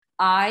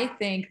I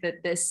think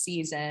that this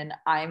season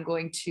I'm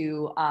going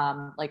to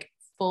like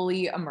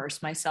fully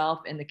immerse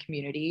myself in the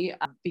community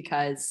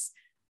because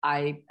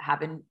I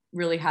haven't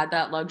really had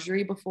that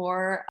luxury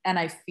before. And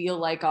I feel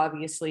like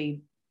obviously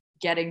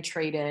getting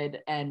traded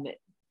and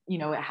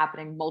it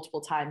happening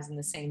multiple times in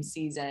the same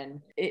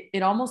season,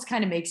 it almost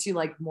kind of makes you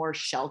like more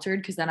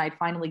sheltered, because then I'd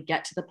finally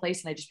get to the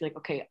place and I'd just be like,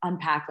 okay,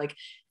 unpack, like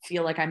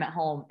feel like I'm at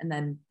home, and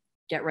then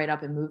get right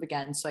up and move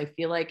again. So I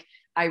feel like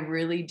I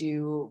really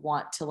do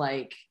want to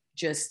like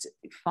just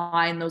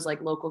find those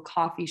like local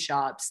coffee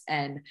shops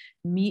and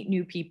meet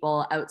new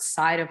people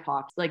outside of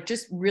hockey, like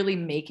just really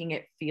making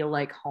it feel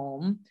like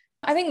home.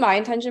 I think my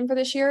intention for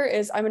this year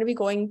is I'm going to be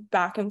going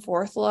back and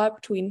forth a lot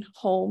between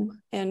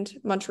home and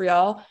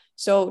Montreal.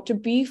 So to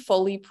be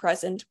fully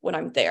present when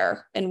I'm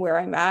there and where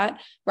I'm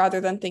at,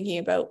 rather than thinking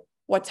about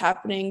what's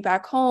happening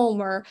back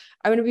home, or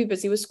I'm going to be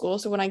busy with school.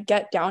 So when I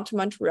get down to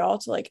Montreal,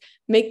 to like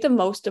make the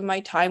most of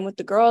my time with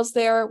the girls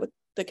there, with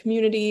the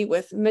community,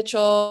 with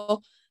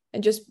Mitchell,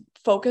 and just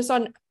focus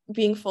on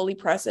being fully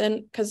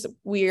present, because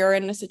we are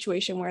in a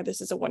situation where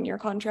this is a 1-year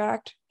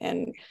contract,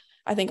 and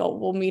I think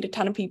we'll meet a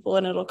ton of people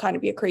and it'll kind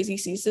of be a crazy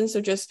season.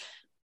 So just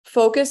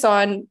focus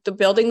on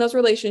building those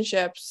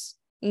relationships,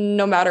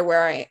 no matter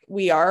where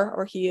we are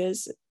or he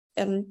is.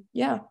 And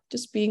yeah,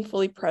 just being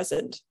fully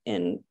present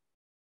in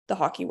the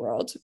hockey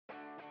world.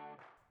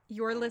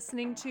 You're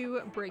listening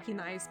to Breaking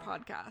the Ice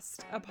podcast,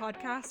 a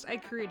podcast I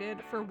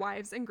created for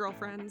wives and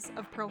girlfriends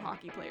of pro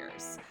hockey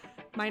players.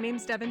 My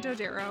name's Devin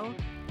Dodaro.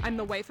 I'm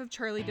the wife of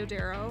Charlie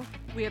Dodaro.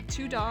 We have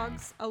 2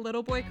 dogs, a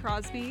little boy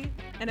Crosby,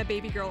 and a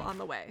baby girl on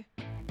the way.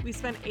 We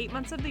spent 8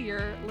 months of the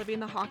year living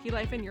the hockey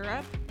life in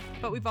Europe,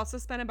 but we've also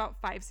spent about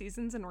 5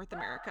 seasons in North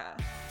America.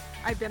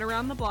 I've been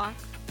around the block,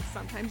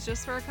 sometimes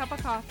just for a cup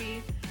of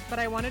coffee, but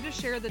I wanted to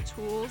share the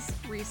tools,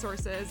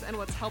 resources, and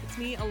what's helped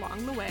me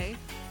along the way,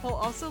 while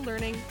also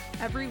learning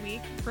every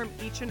week from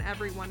each and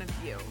every one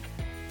of you.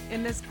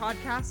 In this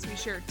podcast, we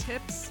share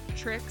tips,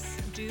 tricks,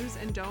 do's,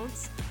 and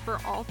don'ts for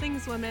all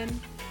things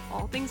women,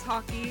 all things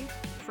hockey,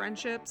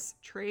 friendships,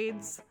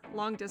 trades,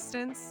 long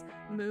distance,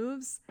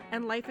 moves,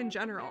 and life in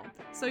general,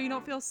 so you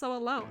don't feel so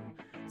alone.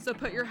 So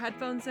put your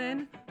headphones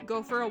in,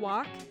 go for a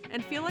walk,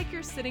 and feel like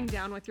you're sitting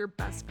down with your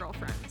best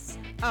girlfriends.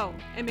 Oh,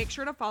 and make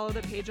sure to follow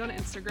the page on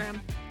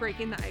Instagram,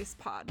 Breaking the Ice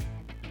Pod.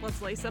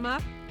 Let's lace them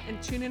up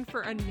and tune in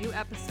for a new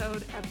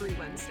episode every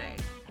Wednesday.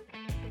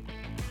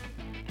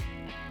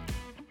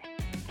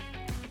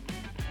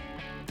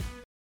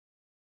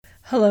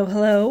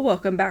 Hello,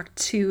 welcome back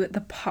to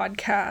the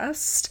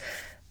podcast.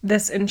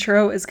 This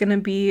intro is going to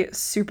be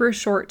super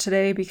short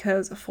today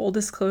because, full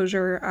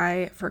disclosure,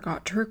 I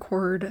forgot to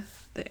record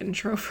the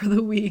intro for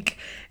the week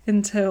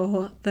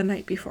until the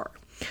night before.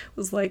 I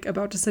was like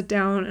about to sit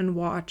down and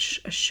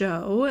watch a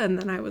show, and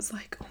then I was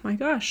like, oh my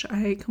gosh,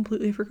 I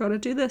completely forgot to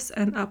do this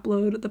and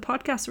upload the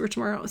podcast for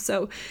tomorrow.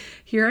 So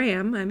here I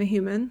am, I'm a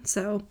human.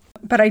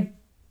 But I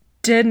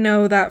did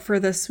know that for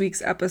this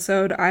week's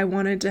episode, I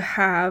wanted to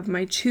have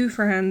my 2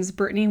 friends,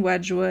 Brittany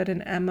Wedgewood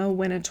and Emma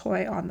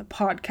Winnitoy, on the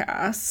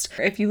podcast.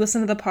 If you listen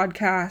to the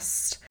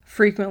podcast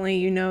frequently,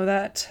 you know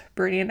that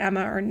Brittany and Emma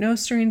are no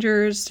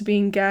strangers to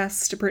being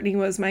guests. Brittany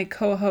was my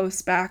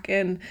co-host back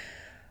in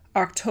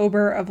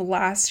October of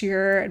last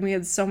year, and we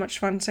had so much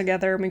fun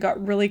together, and we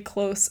got really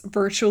close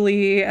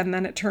virtually, and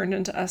then it turned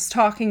into us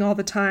talking all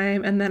the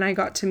time, and then I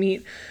got to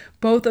meet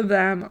both of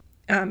them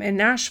in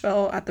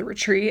Nashville at the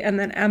retreat, and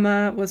then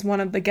Emma was one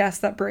of the guests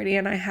that Brady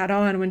and I had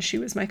on when she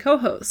was my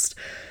co-host.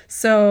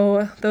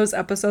 So those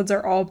episodes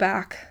are all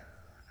back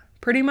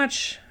pretty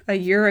much a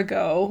year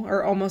ago,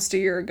 or almost a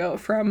year ago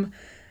from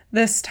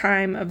this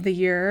time of the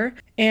year,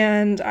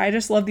 and I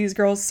just love these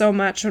girls so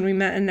much. When we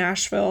met in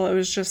Nashville, it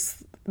was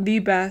just the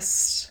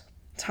best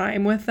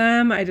time with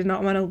them. I did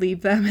not want to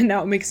leave them, and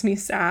now it makes me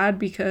sad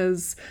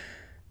because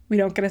we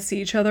don't get to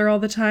see each other all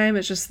the time.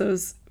 It's just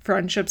those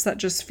friendships that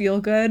just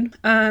feel good.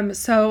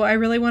 So I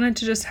really wanted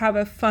to just have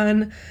a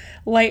fun,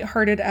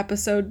 lighthearted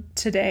episode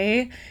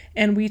today,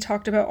 and we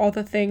talked about all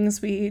the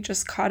things. We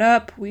just caught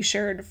up, we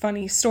shared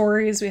funny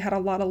stories, we had a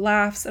lot of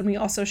laughs, and we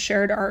also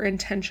shared our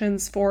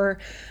intentions for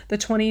the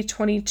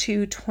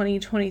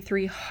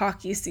 2022-2023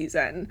 hockey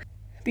season.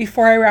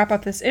 Before I wrap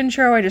up this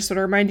intro, I just want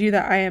to remind you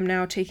that I am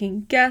now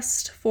taking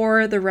guests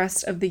for the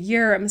rest of the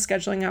year. I'm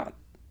scheduling out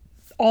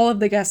all of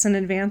the guests in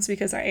advance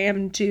because I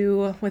am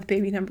due with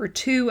baby number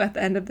 2 at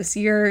the end of this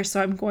year.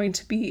 So I'm going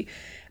to be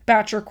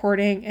batch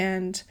recording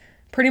and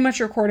pretty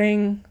much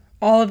recording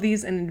all of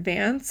these in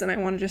advance. And I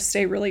want to just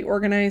stay really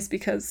organized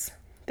because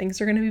things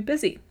are going to be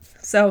busy.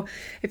 So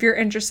if you're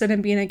interested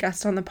in being a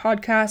guest on the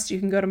podcast, you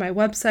can go to my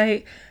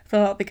website,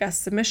 fill out the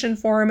guest submission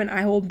form, and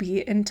I will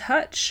be in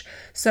touch.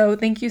 So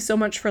thank you so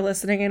much for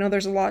listening. I know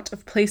there's a lot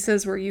of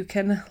places where you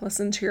can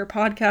listen to your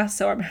podcast,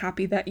 so I'm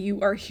happy that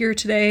you are here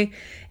today,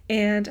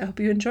 and I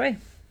hope you enjoy.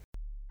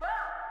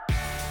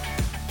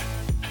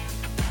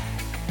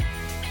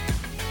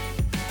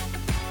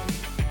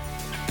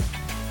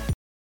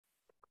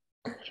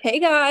 Hey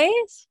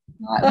guys.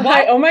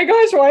 Hi. Oh my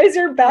gosh, why is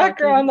your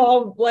background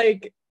all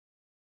like,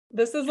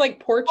 this is like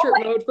portrait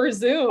mode for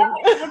Zoom.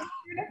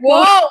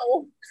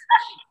 Whoa.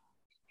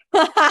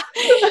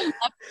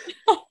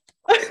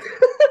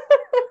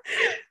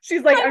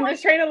 She's like, I'm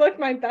just trying to look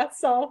my best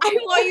self. I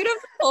want you to have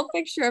a full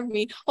picture of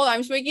me. Hold on, I'm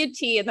just making a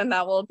tea and then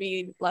that will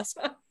be less.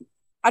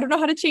 I don't know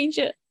how to change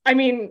it. I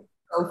mean,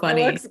 So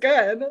funny. it looks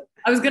good.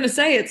 I was gonna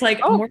say it's like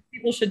more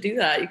people should do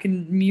that. You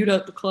can mute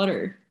out the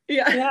clutter.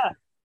 Yeah.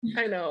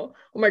 I know.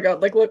 Oh my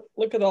god, like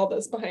look at all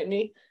this behind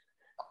me.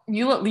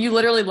 You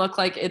literally look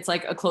like it's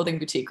like a clothing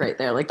boutique right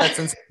there. Like that's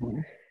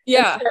insane.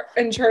 Yeah.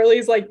 And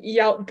Charlie's like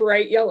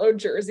bright yellow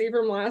jersey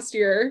from last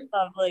year.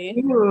 Lovely.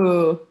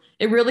 Ooh.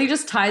 It really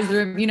just ties the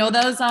room. You know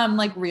those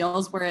like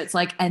reels where it's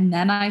like, and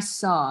then I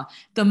saw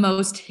the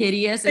most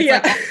hideous. It's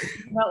like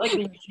about like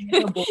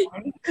the boy.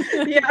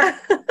 Yeah.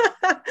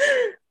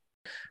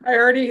 I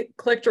already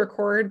clicked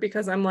record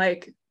because I'm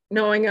like,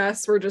 knowing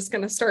us, we're just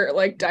gonna start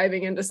like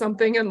diving into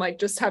something and like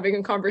just having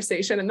a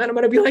conversation, and then I'm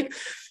gonna be like,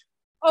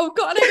 oh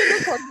god, I didn't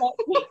record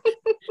that.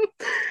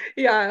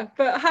 Yeah,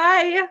 but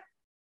hi.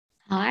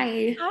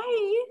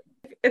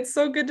 It's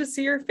so good to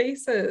see your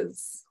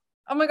faces.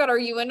 Oh my god, are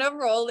you in a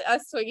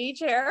swingy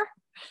chair?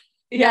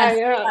 Yeah.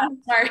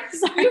 Sorry.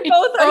 You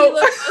both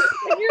are.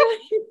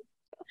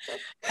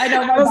 I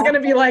know. I was gonna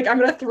be like, I'm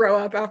gonna throw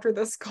up after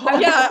this call.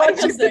 Yeah.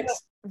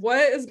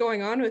 What is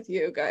going on with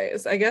you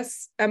guys? I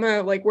guess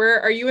Emma, like,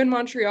 where are you in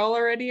Montreal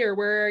already, or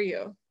where are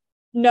you?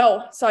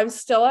 No, so I'm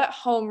still at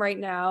home right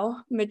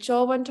now.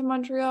 Mitchell went to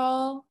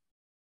Montreal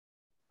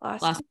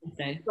last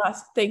Wednesday.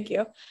 Thank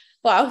you.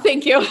 Wow,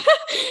 thank you.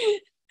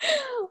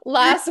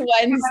 Last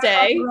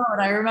Wednesday.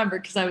 I remember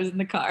because I was in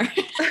the car.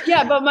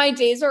 Yeah, but my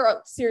days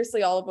are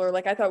seriously all blur.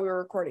 Like I thought we were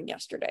recording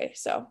yesterday.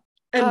 So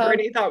and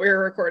Brittany thought we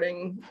were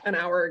recording an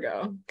hour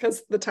ago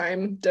because the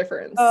time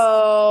difference.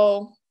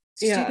 Oh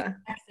yeah.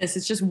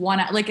 It's just 1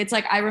 hour. Like it's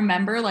like I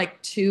remember like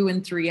 2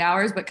 and 3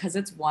 hours, but because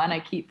it's one, I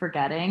keep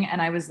forgetting.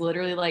 And I was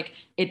literally like,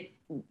 it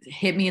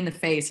hit me in the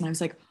face, and I was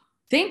like,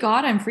 thank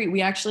God I'm free.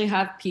 We actually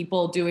have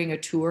people doing a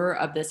tour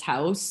of this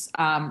house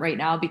right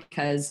now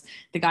because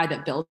the guy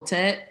that built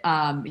it,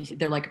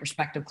 they're like a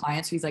prospective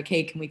client. So he's like,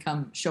 hey, can we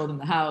come show them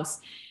the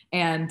house?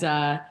 And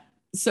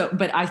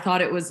but I thought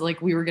it was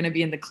like we were going to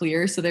be in the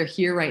clear. So they're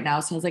here right now.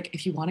 So I was like,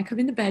 if you want to come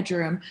in the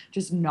bedroom,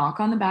 just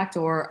knock on the back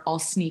door. I'll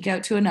sneak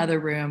out to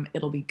another room.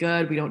 It'll be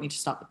good. We don't need to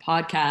stop the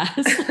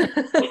podcast.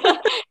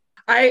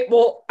 I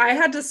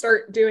had to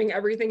start doing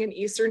everything in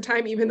Eastern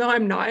time, even though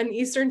I'm not in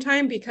Eastern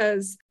time,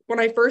 because when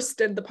I first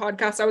did the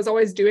podcast, I was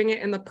always doing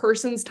it in the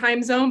person's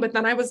time zone, but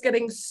then I was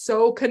getting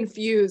so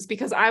confused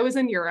because I was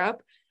in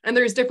Europe and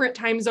there's different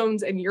time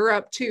zones in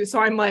Europe too. So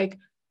I'm like,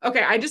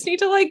 okay, I just need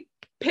to like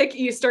pick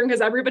Eastern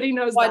because everybody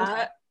knows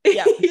that.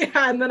 Yeah.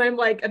 Yeah. And then I'm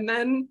like, and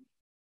then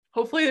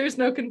hopefully there's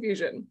no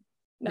confusion.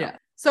 No. Yeah.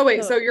 So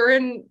wait, so you're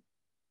in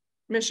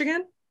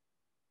Michigan?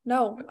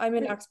 No, I'm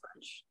in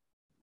Uxbridge.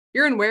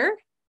 You're in where?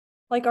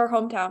 Like our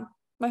hometown,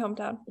 my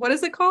hometown. What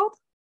is it called?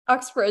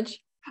 Uxbridge.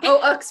 Oh,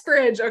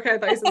 Uxbridge. Okay, I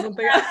thought you said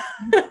something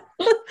else.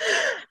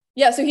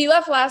 Yeah, so he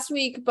left last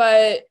week,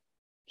 but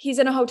he's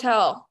in a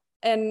hotel,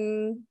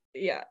 and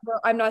yeah,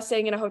 I'm not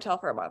staying in a hotel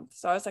for a month.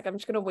 So I was like, I'm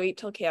just gonna wait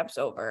till camp's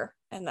over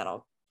and then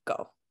I'll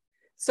go.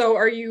 So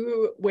are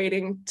you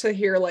waiting to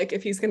hear like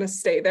if he's gonna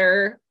stay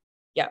there?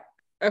 Yeah.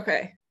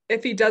 Okay.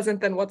 If he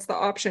doesn't, then what's the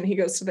option? He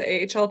goes to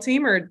the AHL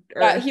team or...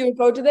 Yeah, he would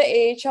go to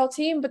the AHL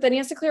team, but then he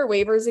has to clear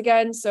waivers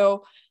again.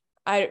 So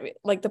I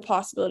like the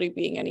possibility of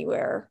being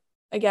anywhere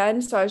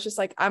again. So I was just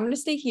like, I'm going to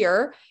stay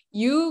here.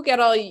 You get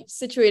all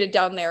situated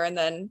down there and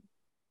then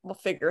we'll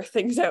figure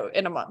things out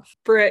in a month.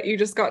 Britt, you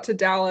just got to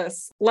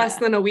Dallas less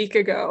than a week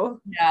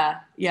ago.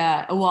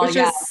 Yeah. Well, which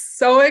is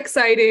so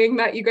exciting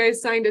that you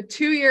guys signed a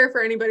 2-year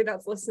for anybody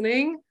that's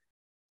listening.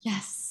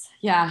 Yes.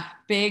 Yeah.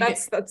 Big.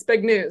 That's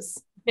big news.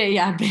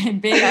 Yeah.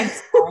 Big.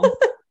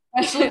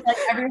 Especially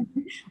like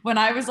when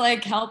I was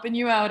like helping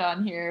you out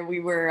on here, we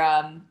were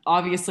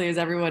obviously, as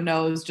everyone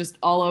knows, just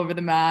all over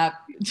the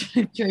map,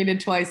 traded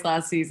twice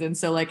last season.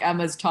 So like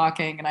Emma's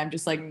talking and I'm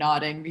just like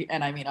nodding.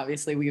 And I mean,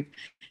 obviously we've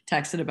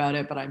texted about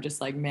it, but I'm just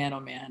like, man, oh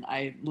man,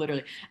 I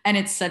literally, and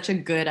it's such a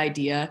good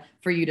idea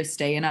for you to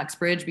stay in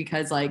Uxbridge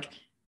because like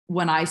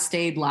when I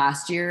stayed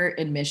last year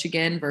in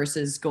Michigan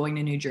versus going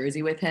to New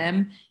Jersey with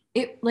him,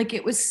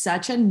 it was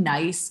such a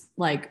nice,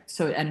 like,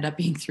 so it ended up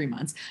being 3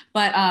 months,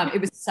 but it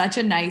was such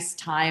a nice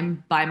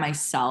time by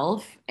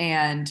myself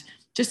and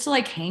just to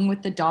like hang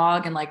with the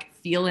dog and like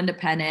feel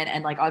independent.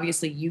 And like,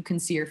 obviously you can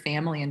see your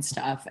family and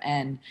stuff.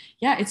 And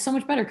yeah, it's so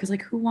much better. Cause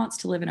like who wants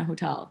to live in a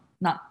hotel?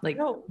 Not like,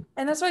 no.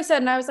 And that's what I said.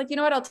 And I was like, you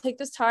know what, I'll take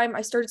this time.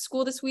 I started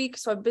school this week,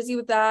 so I'm busy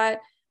with that.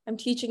 I'm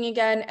teaching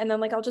again. And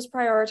then like, I'll just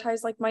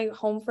prioritize like my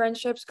home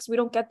friendships because we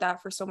don't get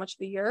that for so much of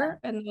the year.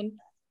 And then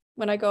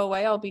when I go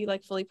away, I'll be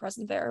like fully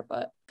present there.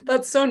 But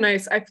that's so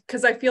nice.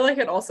 Because I feel like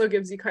it also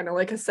gives you kind of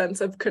like a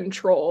sense of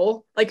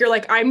control. Like you're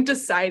like, I'm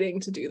deciding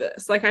to do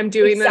this. Like I'm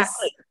doing this.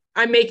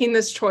 I'm making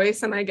this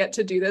choice and I get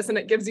to do this. And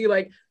it gives you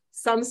like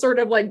some sort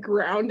of like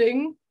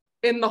grounding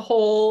in the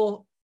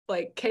whole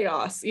like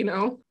chaos, you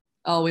know?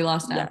 Oh, we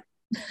lost that.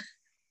 Yeah.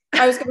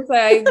 I was going to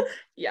say,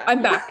 yeah,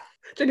 I'm back.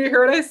 Did you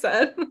hear what I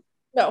said?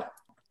 No.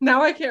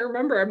 Now I can't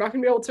remember. I'm not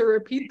gonna be able to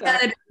repeat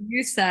that.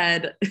 You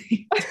said,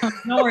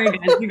 don't worry,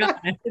 guys, you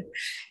got it.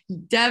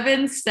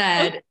 Devin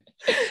said,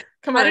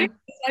 Come on.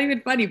 It's not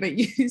even funny, but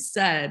you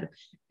said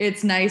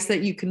it's nice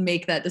that you can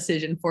make that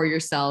decision for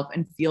yourself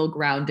and feel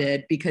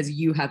grounded because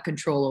you have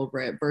control over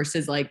it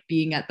versus like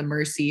being at the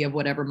mercy of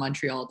whatever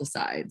Montreal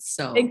decides.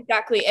 So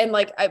exactly. And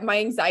like my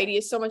anxiety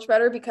is so much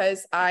better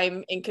because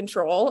I'm in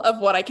control of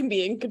what I can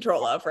be in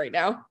control of right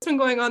now. What's been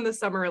going on this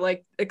summer?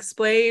 Like,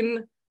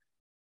 explain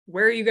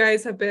where you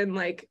guys have been.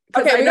 Like,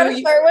 okay, we gotta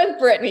start with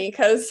Brittany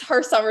because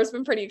her summer's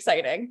been pretty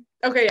exciting.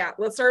 Okay, yeah,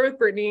 let's start with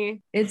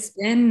Brittany. It's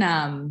been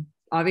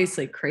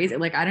obviously crazy.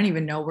 Like, I don't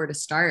even know where to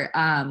start.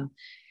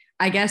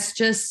 I guess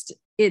just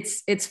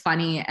it's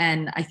funny.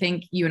 And I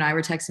think you and I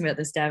were texting about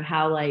this, Dev,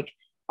 how like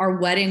our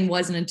wedding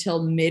wasn't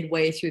until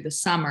midway through the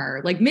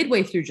summer, like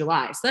midway through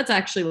July. So that's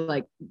actually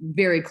like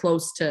very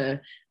close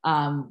to,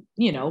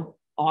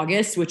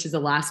 August, which is the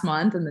last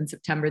month, and then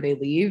September they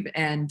leave.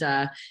 And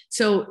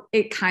so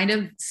it kind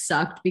of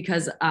sucked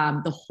because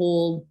the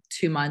whole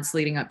 2 months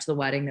leading up to the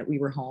wedding that we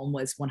were home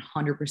was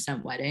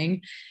 100%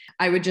 wedding.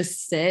 I would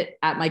just sit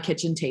at my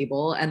kitchen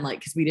table and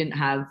like, cause we didn't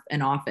have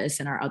an office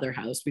in our other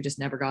house. We just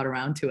never got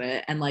around to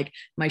it. And like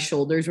my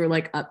shoulders were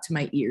like up to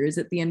my ears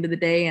at the end of the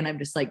day. And I'm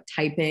just like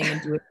typing and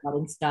doing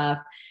wedding stuff.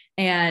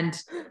 And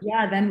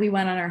yeah, then we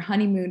went on our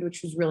honeymoon,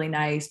 which was really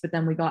nice. But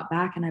then we got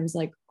back and I was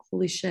like,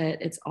 holy shit,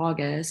 it's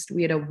August.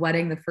 We had a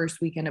wedding the first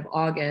weekend of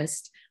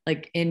August,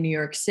 like in New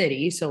York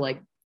City. So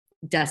like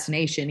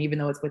destination, even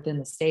though it's within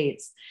the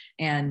States.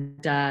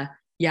 And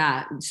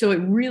yeah, so it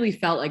really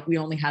felt like we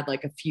only had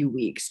like a few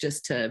weeks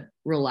just to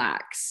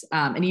relax.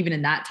 And even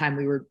in that time,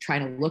 we were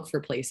trying to look for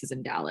places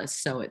in Dallas.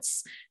 So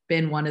it's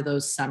been one of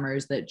those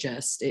summers that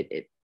just,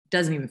 it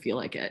doesn't even feel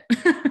like it.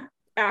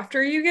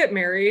 After you get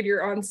married,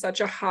 you're on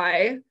such a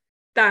high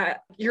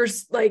that you're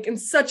like in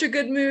such a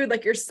good mood,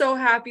 like you're so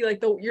happy, like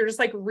you're just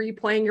like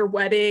replaying your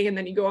wedding, and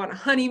then you go on a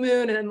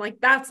honeymoon, and then like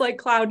that's like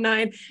cloud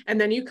nine,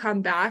 and then you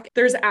come back.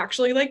 There's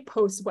actually like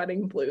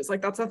post-wedding blues,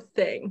 like that's a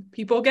thing.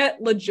 People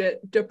get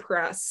legit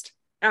depressed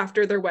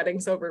after their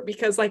wedding's over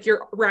because like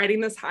you're riding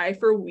this high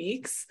for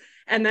weeks,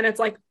 and then it's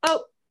like,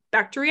 oh,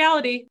 back to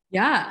reality.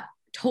 Yeah,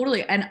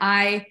 totally. And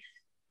I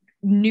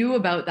knew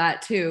about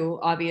that too,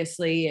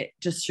 obviously,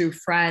 just through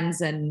friends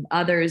and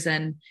others.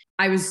 And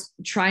I was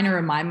trying to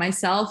remind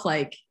myself,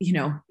 like,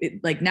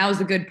 like now's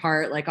the good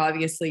part. Like,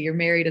 obviously you're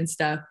married and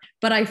stuff.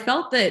 But I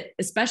felt that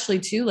especially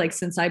too, like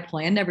since I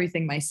planned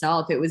everything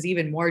myself, it was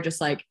even more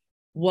just like,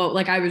 whoa,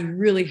 like I was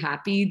really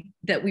happy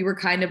that we were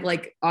kind of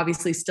like,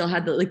 obviously still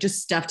had the, like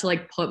just stuff to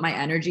like put my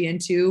energy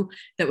into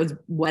that was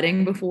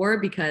wedding before,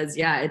 because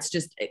yeah,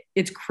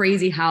 it's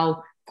crazy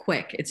how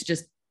quick it's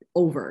just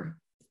over.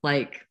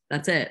 Like,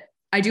 that's it.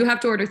 I do have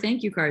to order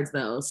thank you cards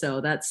though.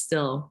 So that's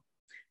still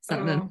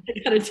something I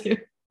gotta do.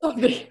 No,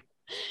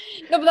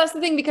 but that's the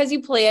thing, because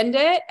you planned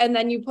it and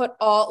then you put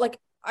over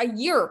a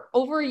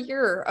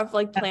year of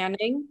like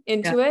planning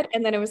into it.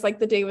 And then it was like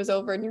the day was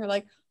over and you're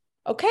like,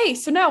 okay,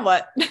 so now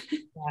what?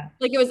 Yeah.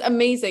 Like it was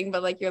amazing,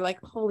 but like, you're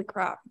like, holy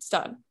crap, it's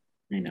done.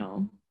 I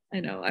know.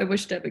 I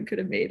wish Devin could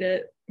have made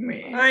it.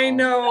 I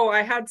know.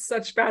 I had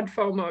such bad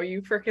FOMO.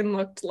 You freaking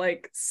looked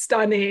like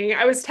stunning.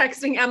 I was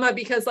texting Emma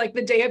because like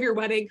the day of your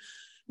wedding,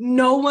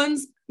 no one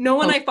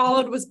I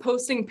followed was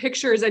posting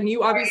pictures, and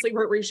you obviously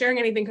weren't resharing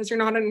anything because you're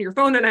not on your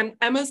phone. And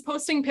Emma's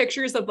posting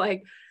pictures of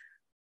like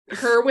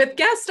her with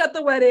guests at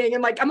the wedding,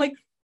 and like I'm like,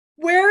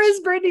 where is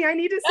Brittany? I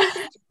need to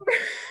see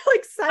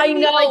like send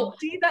me, like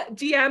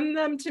DM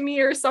them to me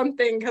or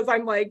something, because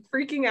I'm like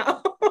freaking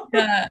out.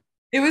 Yeah,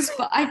 it was.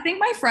 I think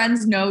my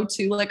friends know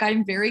too. Like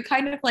I'm very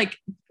kind of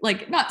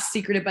like not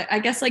secretive, but I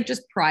guess like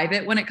just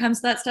private when it comes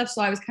to that stuff.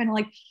 So I was kind of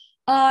like,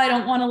 I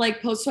don't want to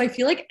like post. So I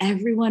feel like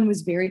everyone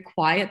was very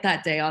quiet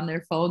that day on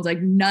their phones.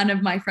 Like none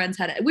of my friends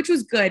had it, which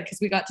was good because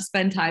we got to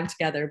spend time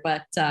together.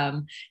 But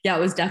yeah, it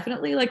was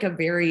definitely like a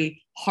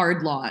very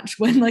hard launch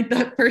when like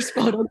the first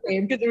photo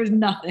came, because there was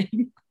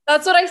nothing.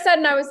 That's what I said.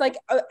 And I was like,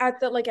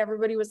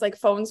 everybody was like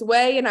phones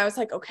away. And I was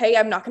like, okay,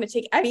 I'm not going to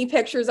take any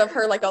pictures of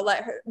her. Like I'll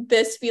let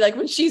this be like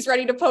when she's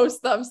ready to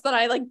post them. So that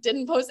I like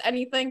didn't post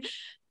anything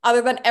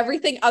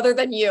everything other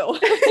than you.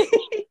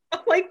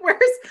 Like,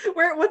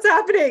 what's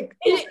happening?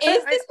 Is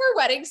this her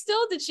wedding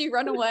still? Did she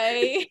run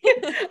away?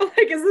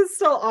 Like, is this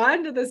still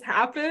on? Did this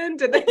happen?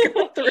 Did they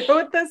go through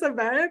with this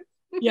event?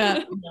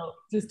 Yeah, no,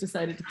 just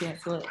decided to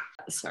cancel it.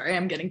 Sorry,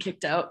 I'm getting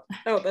kicked out.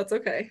 Oh, that's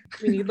okay.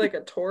 We need like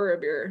a tour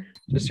of your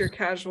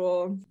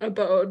casual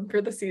abode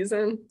for the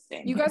season.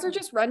 You guys are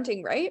just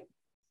renting, right?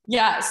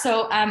 Yeah.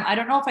 So I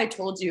don't know if I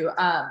told you,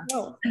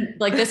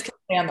 like this can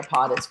stay on the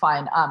pod, it's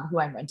fine, who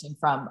I'm renting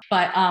from.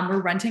 But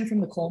we're renting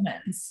from the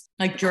Colemans,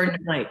 like Jordan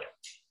and Blake.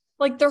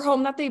 Like their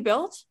home that they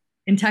built?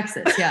 In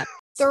Texas, yeah.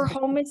 Their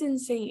home is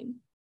insane.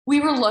 We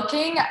were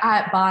looking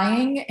at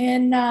buying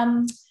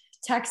in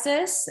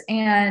Texas,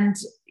 and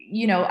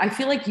I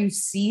feel like you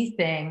see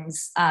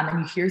things and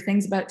you hear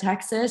things about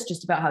Texas,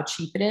 just about how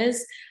cheap it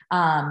is.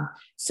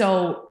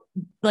 So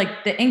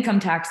like the income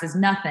tax is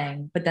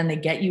nothing, but then they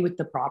get you with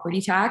the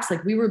property tax.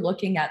 Like we were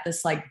looking at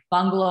this like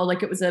bungalow,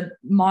 like it was a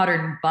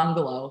modern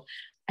bungalow,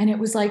 and it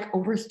was like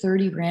over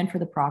 30 grand for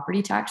the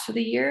property tax for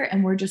the year.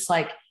 And we're just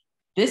like,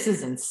 this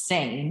is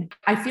insane.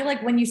 I feel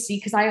like when you see,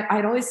 because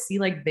I'd always see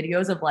like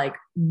videos of like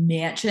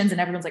mansions and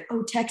everyone's like,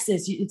 oh,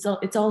 Texas,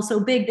 it's all so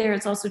big there.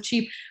 It's also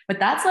cheap, but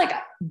that's like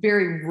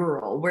very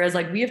rural. Whereas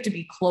like we have to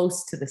be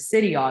close to the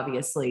city,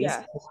 obviously.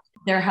 Yeah. So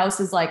their house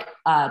is like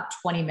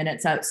 20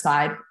 minutes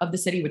outside of the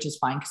city, which is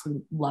fine because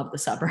we love the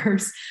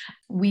suburbs.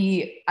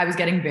 I was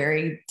getting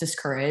very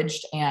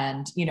discouraged.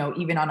 And, you know,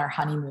 even on our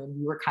honeymoon,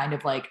 we were kind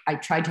of like, I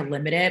tried to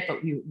limit it,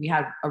 but we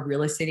had a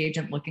real estate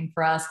agent looking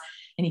for us.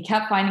 And he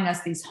kept finding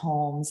us these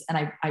homes,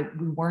 and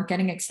we weren't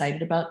getting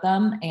excited about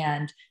them.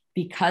 And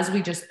because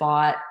we just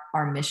bought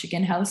our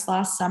Michigan house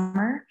last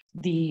summer,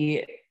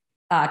 the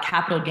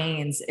capital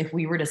gains, if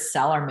we were to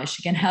sell our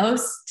Michigan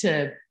house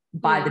to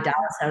buy the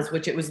Dallas house,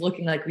 which it was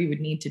looking like we would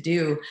need to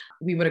do,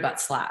 we would have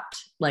got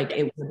slapped. Like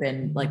it would have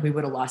been like, we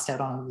would have lost out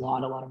on a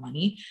lot of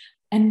money.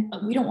 And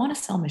we don't want to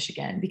sell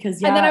Michigan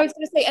because and then I was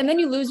going to say, and then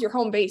you lose your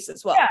home base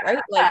as well, right?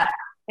 Like,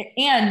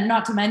 and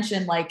not to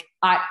mention like,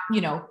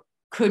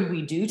 could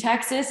we do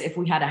Texas if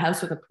we had a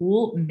house with a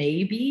pool?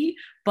 Maybe,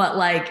 but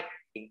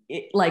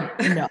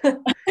no.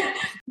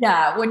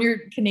 Yeah. When you're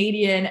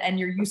Canadian and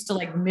you're used to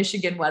like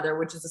Michigan weather,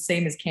 which is the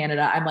same as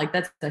Canada, I'm like,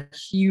 that's a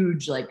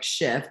huge like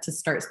shift to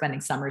start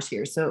spending summers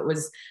here. So it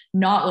was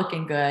not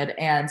looking good.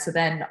 And so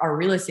then our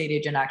real estate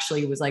agent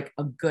actually was like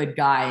a good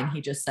guy. And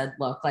he just said,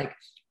 look, like,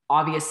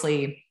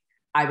 obviously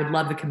I would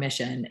love the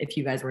commission if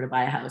you guys were to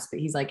buy a house, but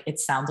he's like, it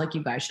sounds like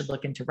you guys should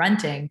look into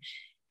renting.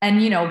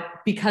 And, you know,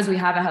 because we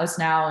have a house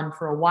now and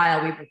for a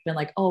while we've been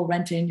like, oh,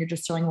 renting, you're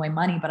just throwing away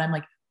money. But I'm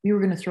like, we were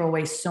going to throw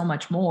away so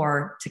much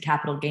more to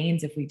capital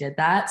gains if we did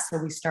that. So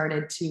we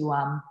started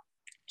to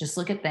just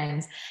look at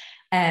things.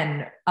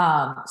 And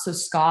so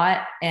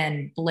Scott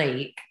and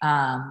Blake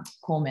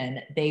Coleman,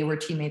 they were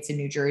teammates in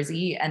New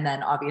Jersey. And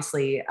then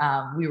obviously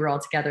we were all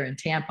together in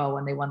Tampa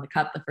when they won the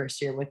cup the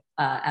first year with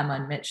Emma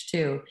and Mitch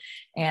too.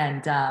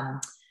 And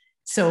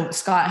so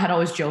Scott had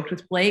always joked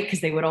with Blake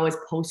because they would always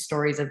post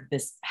stories of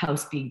this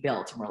house being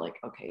built. And we're like,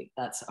 okay,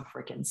 that's a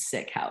freaking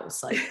sick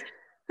house. Like,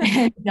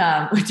 and,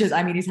 which is,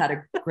 I mean, he's had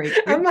a great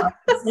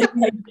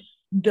like,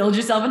 build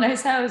yourself a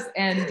nice house.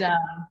 And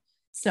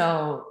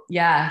so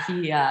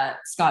yeah,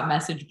 Scott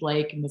messaged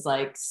Blake and was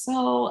like,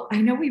 so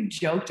I know we've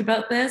joked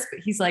about this,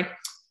 but he's like,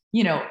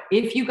 you know,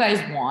 if you guys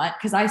want,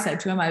 because I said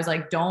to him, I was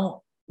like,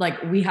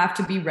 we have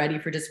to be ready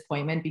for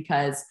disappointment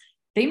because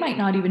they might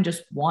not even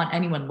just want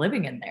anyone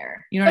living in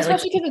there. You know,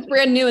 especially because it's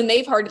brand new and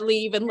they've hardly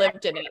even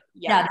lived in it.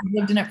 Yeah, they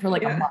lived in it for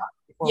like a month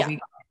before we got it.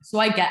 So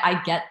I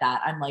get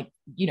that. I'm like,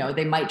 you know,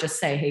 they might just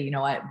say, hey, you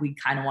know what, we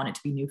kind of want it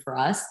to be new for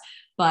us.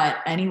 But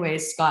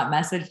anyways, Scott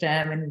messaged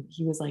him and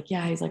he was like,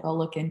 yeah, he's like, I'll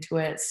look into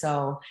it.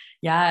 So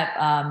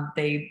yeah,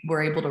 they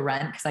were able to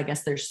rent because I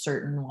guess there's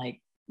certain like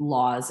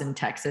laws in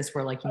Texas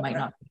where like you might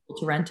not be able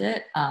to rent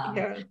it.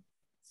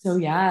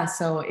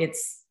 So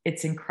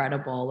it's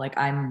incredible. Like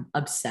I'm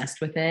obsessed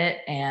with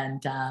it.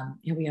 And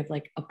we have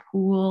like a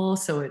pool.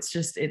 So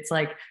it's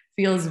like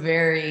feels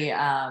very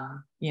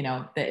you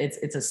know, that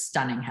it's a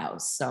stunning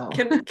house. So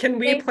can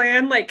we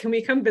plan, like, can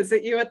we come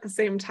visit you at the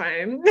same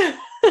time?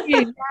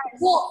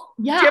 Well,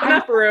 yeah. Do you have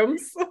enough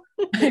rooms?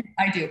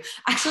 I do.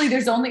 Actually,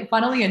 there's only,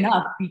 funnily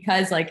enough,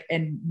 because like,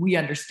 and we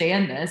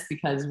understand this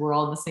because we're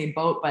all in the same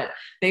boat, but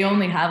they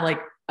only have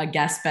like a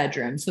guest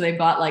bedroom. So they've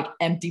got like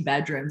empty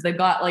bedrooms. They've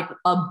got like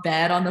a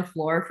bed on the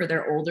floor for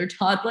their older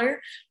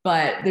toddler,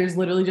 but there's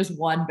literally just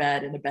one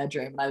bed in a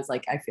bedroom. And I was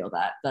like, I feel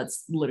that.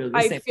 That's literally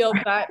the same. I feel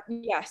that.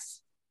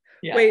 Yes.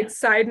 Yeah. Wait,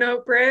 side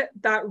note, Britt,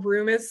 that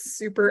room is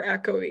super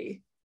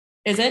echoey.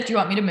 Is it? Do you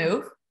want me to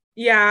move?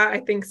 Yeah, I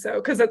think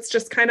so. Cause it's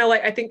just kind of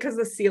like, I think because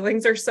the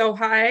ceilings are so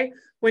high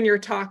when you're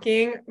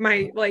talking,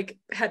 my like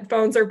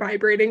headphones are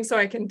vibrating. So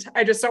I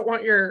just don't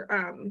want your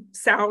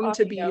sound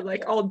to be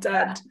like all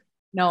dead. Yeah.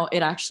 No,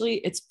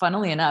 it's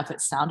funnily enough,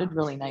 it sounded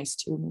really nice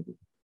too. Maybe.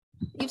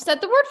 You've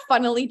said the word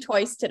funnily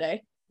twice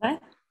today.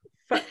 What?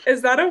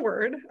 Is that a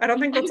word? I don't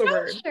think that's a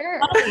word.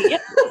 Sure.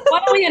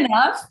 Funnily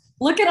enough,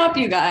 look it up,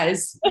 you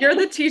guys. You're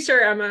the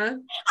teacher, Emma.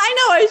 I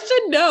know, I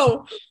should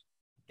know.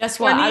 Guess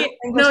what?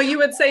 No, you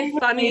would say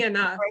funny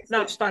enough,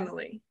 not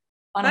funnily.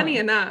 Funny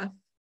enough.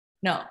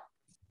 No.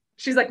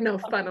 She's like, no,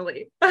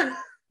 funnily.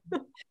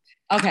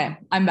 Okay,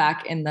 I'm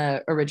back in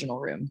the original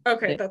room.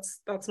 Okay,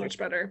 that's much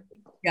better.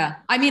 Yeah.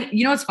 I mean,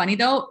 you know what's funny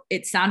though?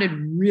 It sounded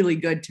really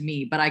good to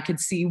me, but I could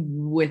see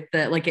with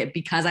the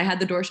because I had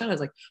the door shut, I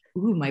was like,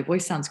 ooh, my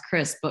voice sounds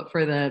crisp, but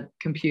for the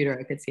computer,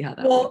 I could see how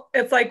that was.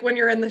 It's like when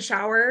you're in the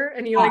shower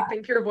and you like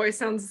think your voice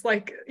sounds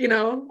like, you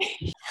know.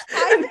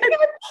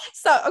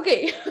 So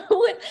okay,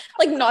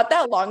 like not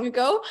that long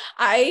ago,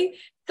 I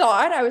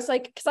thought, I was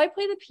like, because I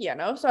play the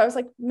piano, so I was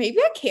like, maybe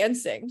I can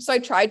sing. So I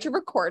tried to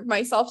record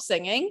myself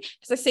singing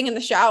because I sing in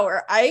the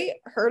shower. I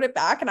heard it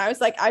back and I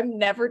was like, I'm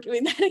never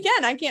doing that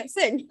again. I can't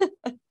sing.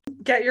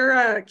 Get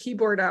your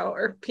keyboard out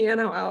or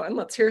piano out and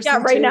let's hear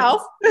some right tunes.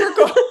 now.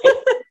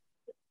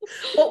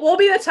 Well, we'll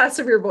be the test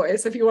of your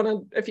voice if you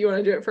want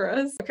to do it for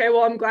us. Okay,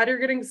 well, I'm glad you're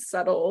getting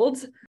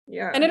settled.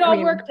 Yeah. And it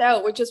all worked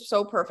out, which is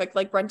so perfect.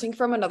 Like renting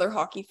from another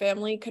hockey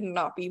family could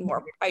not be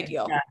more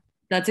ideal. Yeah,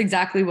 that's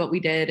exactly what we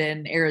did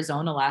in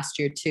Arizona last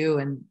year too.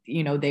 And,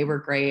 they were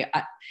great.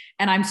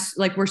 And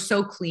we're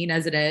so clean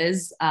as it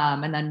is.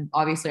 And then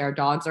obviously our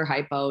dogs are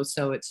hypo.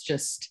 So it's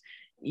just,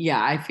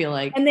 yeah, I feel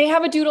like. And they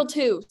have a doodle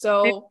too.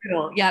 So.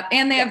 Yeah.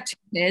 And they have 2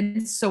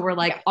 kids. So we're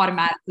like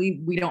automatically,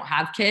 we don't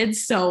have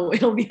kids. So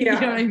it'll be, you know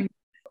what I mean?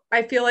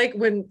 I feel like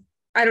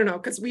I don't know,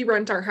 because we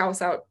rent our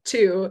house out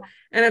too.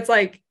 And it's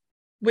like,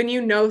 when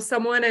you know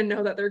someone and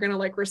know that they're going to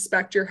like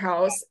respect your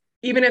house,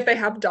 even if they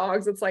have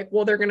dogs, it's like,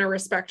 well, they're going to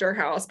respect our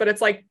house. But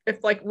it's like,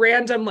 if like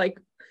random, like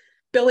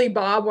Billy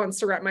Bob wants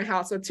to rent my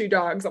house with 2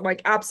 dogs, I'm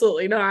like,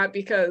 absolutely not,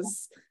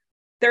 because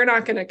they're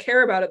not going to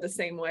care about it the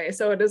same way.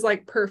 So it is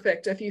like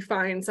perfect if you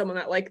find someone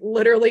that like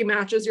literally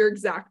matches your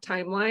exact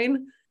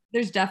timeline.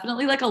 There's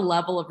definitely like a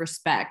level of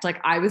respect. Like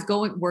I was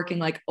working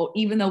like,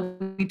 even though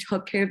we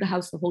took care of the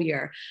house the whole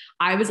year,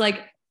 I was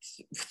like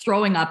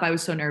throwing up. I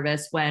was so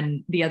nervous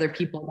when the other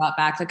people got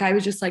back. Like I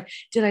was just like,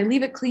 did I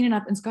leave it clean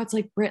enough? And Scott's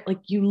like, Britt,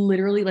 like you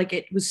literally, like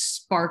it was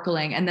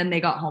sparkling. And then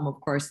they got home,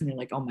 of course, and they're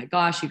like, oh my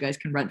gosh, you guys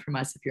can rent from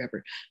us if you're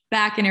ever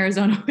back in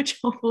Arizona, which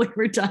hopefully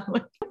we're done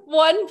with.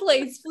 One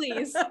place,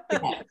 please.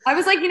 Yeah. I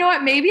was like, you know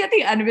what? Maybe at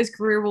the end of his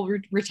career, we'll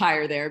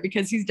retire there,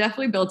 because he's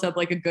definitely built up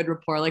like a good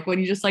rapport. Like when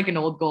you just like an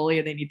old goalie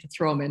and they need to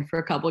throw him in for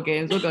a couple of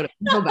games, we'll go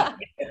back.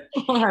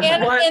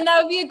 And that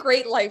would be a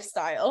great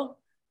lifestyle.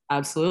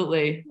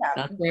 Absolutely. Yeah.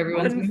 That's where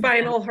everyone's one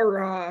final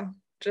hurrah.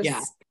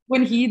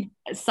 When he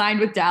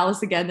signed with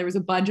Dallas again, there was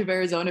a bunch of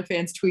Arizona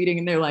fans tweeting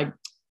and they're like,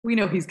 we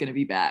know he's going to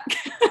be back.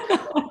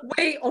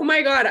 Wait, oh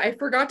my God. I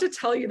forgot to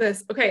tell you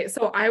this. Okay.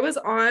 So I was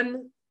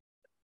on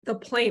the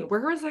plane.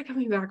 Where was I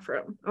coming back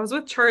from? I was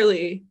with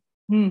Charlie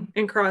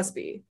and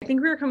Crosby. I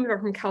think we were coming back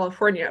from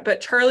California,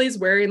 but Charlie's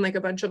wearing like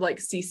a bunch of like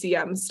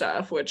CCM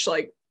stuff, which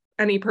like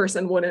any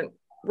person wouldn't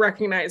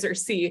recognize or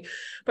see.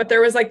 But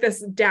there was like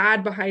this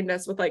dad behind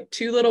us with like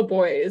 2 little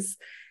boys,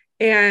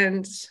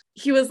 and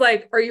he was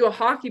like, are you a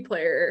hockey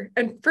player?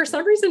 And for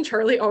some reason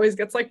Charlie always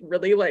gets like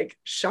really like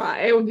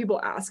shy when people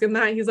ask him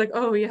that. He's like,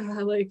 oh yeah,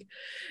 like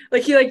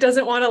he like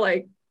doesn't want to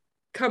like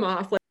come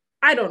off like,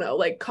 I don't know,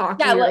 like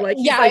cocky, or like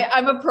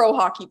I'm a pro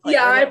hockey player.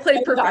 Yeah, I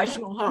played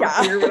professional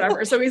hockey or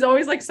whatever. So he's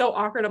always like so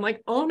awkward. I'm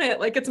like, own it.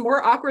 Like it's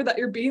more awkward that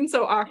you're being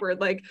so awkward.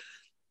 Like,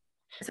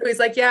 so he's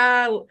like,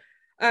 yeah.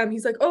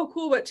 He's like, oh,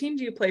 cool. What team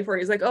do you play for?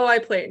 He's like, oh, I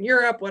play in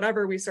Europe,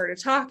 whatever. We started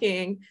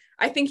talking.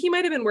 I think he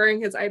might've been wearing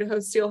his Idaho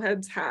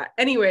Steelheads hat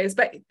anyways,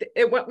 but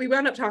we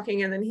wound up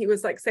talking. And then he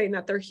was like saying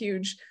that they're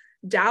huge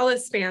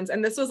Dallas fans.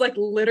 And this was like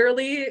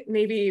literally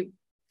maybe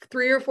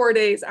 3 or 4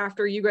 days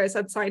after you guys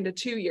had signed a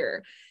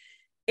 2-year.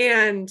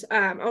 And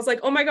I was like,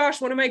 oh my gosh,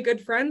 one of my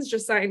good friends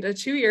just signed a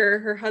 2-year.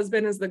 Her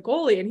husband is the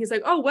goalie. And he's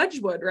like, oh,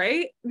 Wedgewood,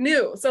 right?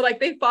 New. So like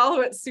they follow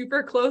it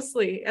super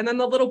closely. And then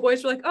the little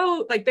boys were like,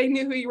 oh, like they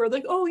knew who you were,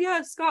 like, oh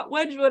yeah, Scott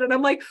Wedgewood. And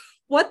I'm like,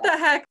 what the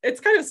heck?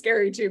 It's kind of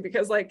scary too,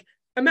 because like,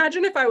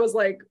 imagine if I was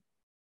like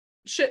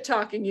shit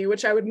talking you,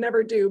 which I would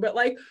never do, but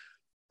like,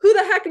 who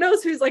the heck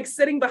knows who's like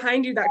sitting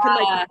behiand you that can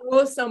like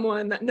know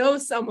someone that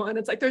knows someone.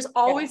 It's like, there's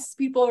always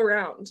people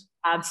around.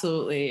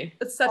 Absolutely.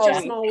 It's such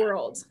a small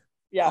world.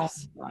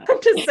 Yes. Oh,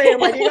 I'm just saying,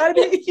 like, you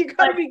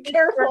gotta be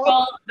careful.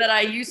 Girl that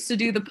I used to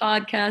do the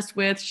podcast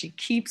with, she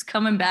keeps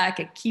coming back.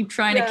 I keep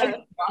trying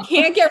to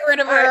can't get rid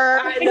of her.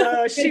 I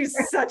know, she's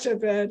such a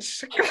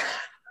bitch.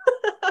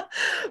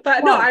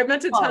 But no, I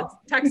meant to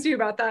text you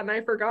about that and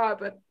I forgot,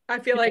 but I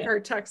feel like our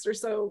texts are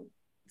so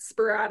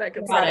sporadic.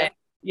 It's like,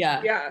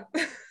 yeah.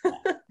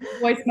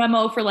 Voice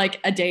memo for like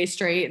a day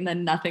straight and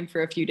then nothing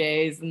for a few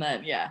days. And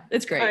then,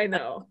 it's great. I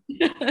know.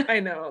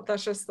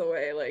 That's just the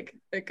way like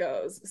it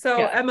goes.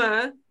 So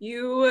Emma,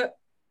 you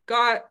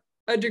got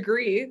a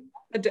degree,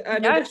 an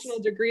additional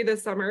degree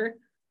this summer,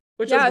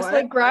 which is what? So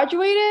I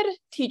graduated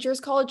Teachers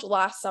College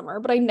last summer,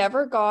 but I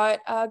never got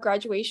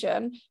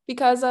graduation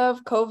because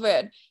of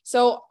COVID.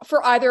 So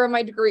for either of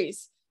my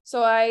degrees.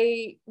 So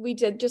we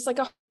did just like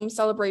a home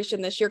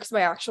celebration this year because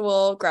my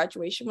actual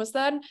graduation was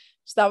then.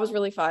 So that was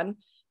really fun.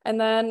 And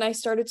then I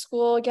started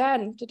school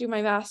again to do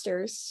my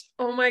master's.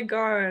 Oh my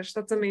gosh,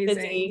 that's amazing.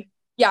 Busy.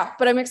 Yeah,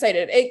 but I'm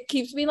excited. It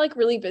keeps me like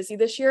really busy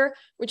this year,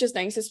 which is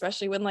nice,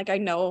 especially when like I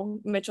know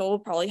Mitchell will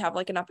probably have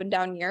like an up and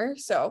down year.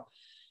 So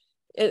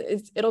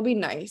it'll be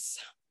nice.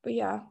 But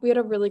yeah, we had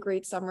a really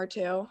great summer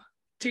too.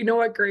 Do you know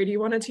what grade you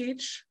want to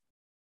teach?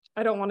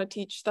 I don't want to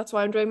teach. That's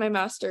why I'm doing my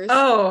master's.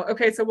 Oh,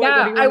 okay. So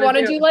what do you I want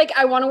to do like,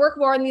 I want to work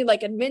more on the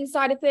like admin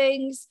side of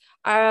things.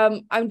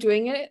 I'm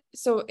doing it.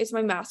 So it's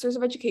my master's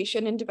of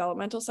education in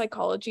developmental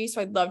psychology.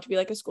 So I'd love to be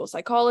like a school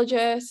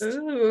psychologist.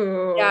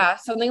 Ooh. Yeah.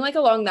 Something like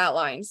along that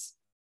lines.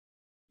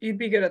 You'd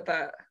be good at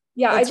that.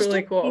 Yeah. That's I just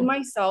really cool. see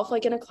myself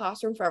like in a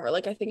classroom forever.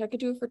 Like I think I could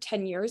do it for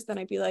 10 years. Then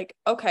I'd be like,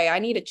 okay, I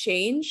need a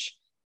change.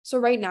 So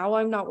right now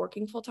I'm not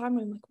working full time.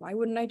 I'm like, why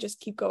wouldn't I just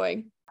keep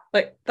going?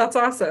 Like, that's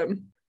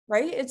awesome.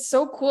 Right? It's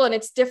so cool and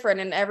it's different,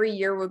 and every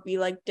year would be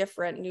like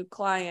different new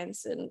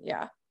clients, and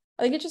I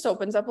think it just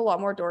opens up a lot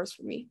more doors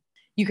for me.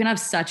 you can have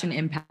such an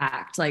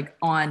impact like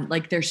on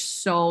like they're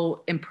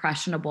so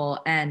impressionable.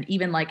 And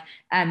even like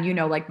you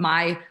know, like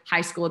my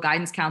high school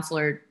guidance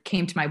counselor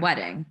came to my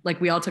wedding. Like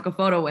we all took a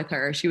photo with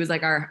her. She was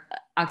like our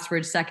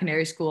Oxford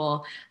secondary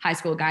school high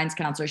school guidance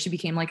counselor. She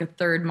became like a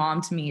third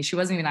mom to me. She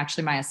wasn't even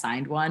actually my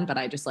assigned one, but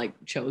I just like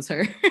chose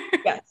her.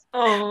 Yes.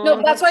 Oh,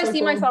 No, that's what I so see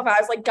cool. myself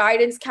as, like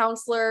guidance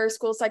counselor,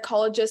 school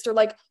psychologist, or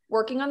like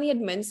working on the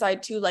admin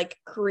side too, like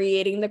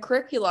creating the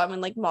curriculum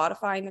and like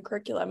modifying the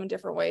curriculum in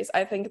different ways.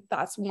 I think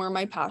that's more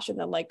my passion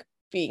than like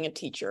being a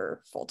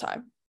teacher full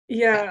time.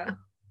 Yeah,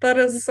 that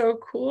is so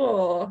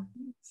cool.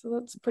 So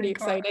that's pretty My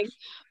exciting. gosh.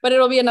 But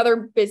it'll be another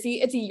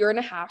busy, it's a year and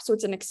a half. So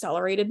it's an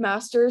accelerated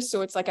master's.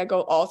 So it's like I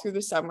go all through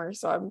the summer.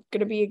 So I'm going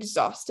to be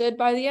exhausted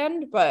by the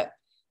end, but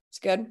it's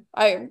good.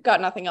 I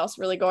got nothing else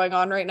really going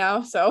on right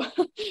now. So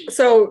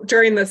So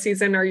during the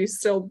season, are you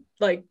still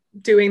like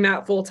doing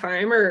that full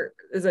time, or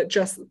is it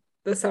just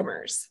the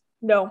summers?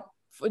 no,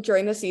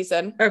 during the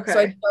season. Okay. So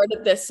I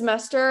started this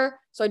semester.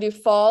 So I do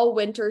fall,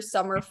 winter,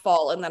 summer,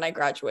 fall, and then I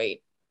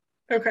graduate.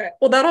 Okay.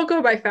 Well, that'll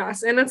go by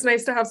fast. And it's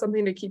nice to have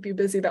something to keep you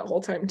busy that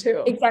whole time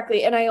too.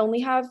 Exactly. And I only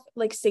have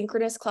like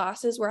synchronous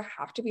classes where I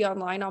have to be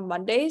online on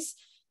Mondays.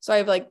 So I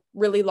have like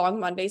really long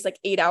Mondays, like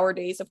 8-hour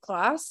days of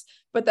class.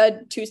 But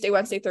then Tuesday,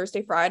 Wednesday,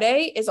 Thursday,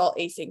 Friday is all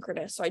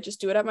asynchronous. So I just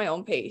do it at my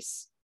own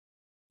pace.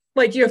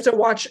 Like you have to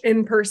watch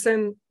in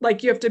person,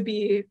 like you have to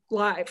be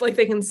live, like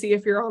they can see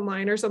if you're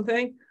online or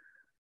something.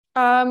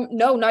 No,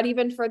 not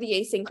even for the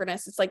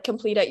asynchronous. It's like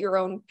complete at your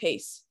own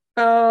pace,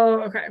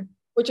 Oh, okay.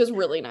 which is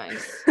really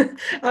nice. It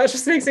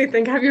just makes me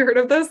think, have you heard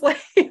of those, like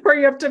where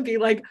you have to be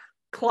like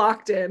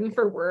clocked in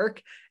for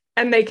work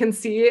and they can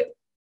see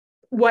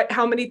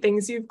how many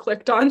things you've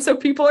clicked on, so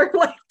people are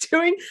like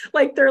doing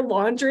like their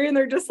laundry and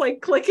they're just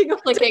like clicking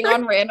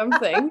on random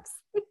things.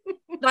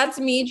 That's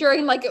me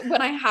during like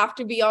when I have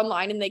to be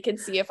online and they can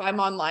see if I'm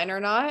online or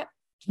not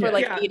for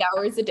like 8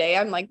 hours a day.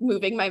 I'm like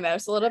moving my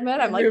mouse a little bit.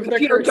 I'm like,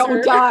 computer,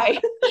 don't die.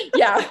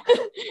 Yeah.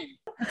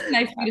 It's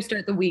nice for you to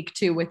start the week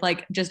too with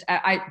like just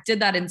I did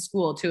that in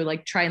school too,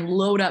 like try and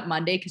load up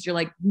Monday because you're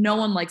like, no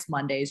one likes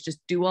Mondays. Just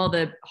do all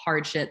the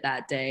hard shit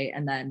that day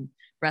and then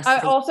rest. I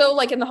also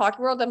like in the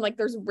hockey world, I'm like,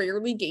 there's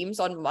rarely games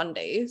on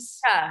Mondays.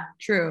 Yeah,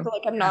 true. So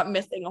like I'm not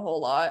missing a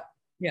whole lot.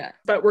 Yeah.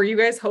 But were you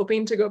guys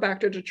hoping to go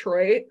back to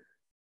Detroit?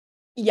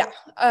 Yeah.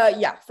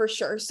 Yeah, for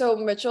sure. So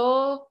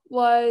Mitchell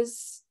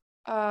was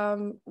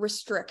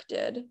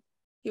restricted.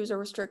 He was a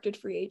restricted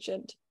free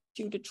agent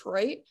to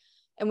Detroit.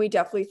 And we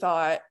definitely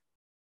thought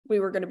we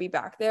were going to be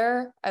back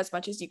there, as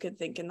much as you could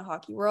think in the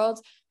hockey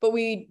world, but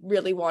we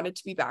really wanted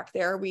to be back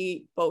there.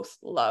 We both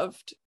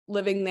loved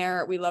living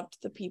there. We loved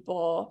the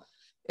people.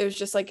 It was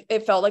just like,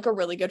 it felt like a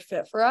really good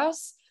fit for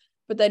us.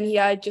 But then he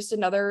had just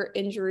another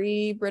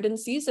injury-ridden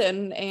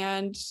season,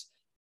 and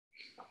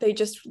they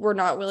just were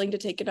not willing to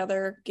take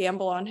another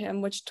gamble on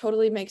him, which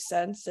totally makes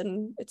sense.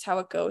 And it's how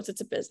it goes.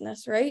 It's a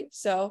business, right?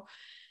 So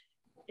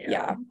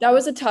yeah, that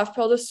was a tough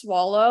pill to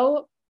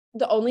swallow.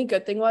 The only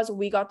good thing was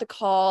we got the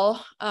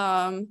call,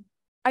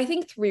 I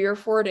think 3 or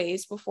 4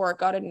 days before it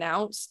got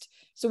announced.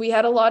 So we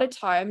had a lot of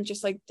time,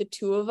 just like the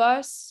two of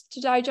us,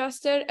 to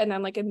digest it, and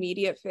then like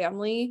immediate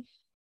family.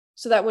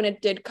 So that when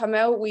it did come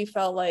out, we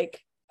felt like,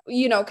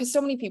 you know, because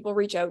so many people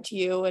reach out to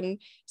you and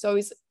it's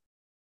always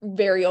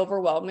very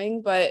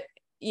overwhelming. But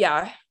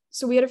yeah,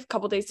 so we had a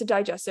couple days to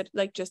digest it,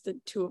 like just the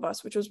two of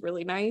us, which was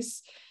really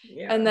nice.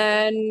 Yeah. And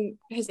then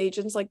his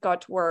agents like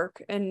got to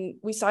work and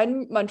we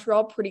signed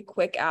Montreal pretty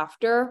quick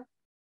after.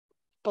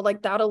 But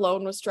like that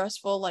alone was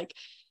stressful. Like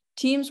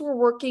teams were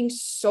working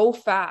so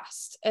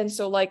fast. And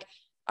so like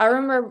I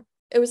remember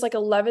it was like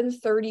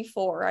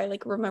 11:34. I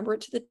like remember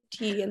it to the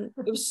T, and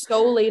it was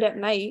so late at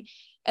night.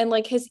 And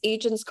like his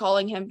agents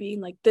calling him being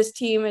like, this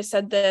team has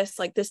said this,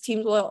 like this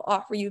team will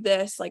offer you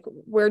this, like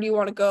where do you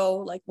want to go,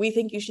 like we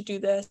think you should do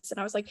this. And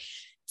I was like,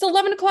 it's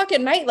 11 o'clock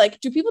at night, like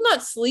do people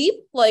not sleep,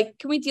 like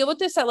can we deal with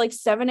this at like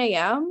 7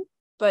 a.m?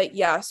 But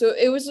yeah, so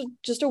it was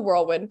just a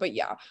whirlwind. But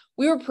yeah,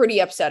 we were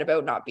pretty upset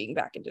about not being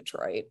back in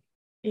Detroit.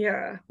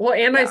 Yeah, well,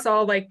 and I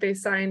saw like they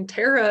signed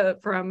Tara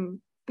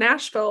from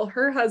Nashville,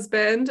 her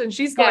husband, and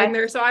she's going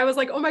there. So I was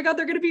like, oh my God,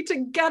 they're going to be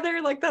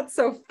together. Like, that's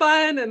so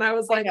fun. And I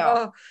was like,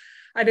 oh,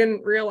 I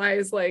didn't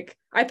realize, like,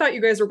 I thought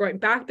you guys were going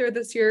back there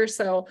this year.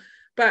 So,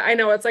 but I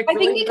know it's like, I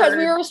think because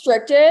we were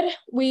restricted,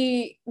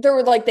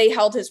 they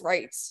held his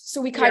rights. So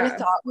we kind of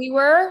thought we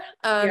were,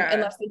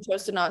 unless they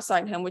chose to not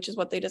sign him, which is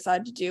what they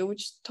decided to do,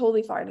 which is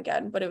totally fine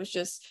again. But it was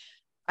just,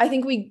 I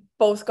think we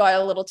both got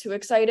a little too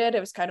excited.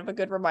 It was kind of a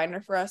good reminder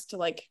for us to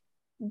like,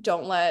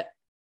 don't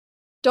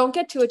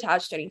get too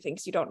attached to anything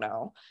because you don't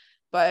know.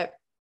 But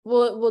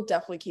we'll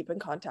definitely keep in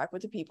contact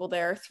with the people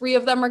there. 3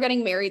 of them are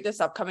getting married this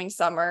upcoming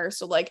summer.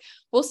 So like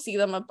we'll see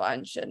them a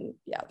bunch, and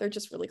yeah, they're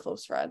just really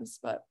close friends,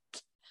 but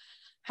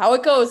how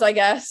it goes, I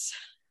guess.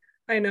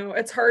 I know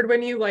it's hard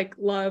when you like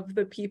love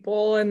the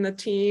people and the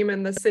team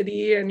and the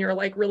city and you're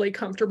like really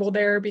comfortable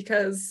there,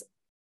 because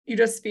you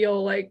just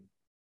feel like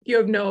you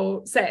have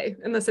no say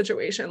in the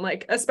situation.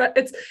 Like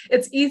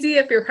it's easy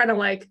if you're kind of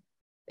like,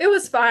 it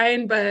was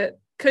fine, but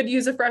could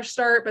use a fresh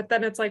start, but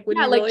then it's like when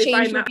you like really change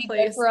find would that be good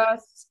place. for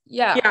us.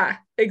 Yeah,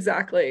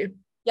 exactly.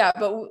 Yeah,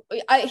 but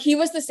he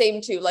was the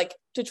same too. Like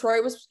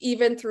Detroit was,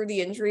 even through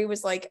the injury,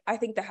 was like, I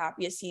think the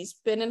happiest he's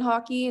been in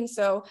hockey. And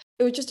so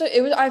it was just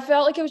I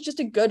felt like it was just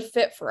a good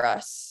fit for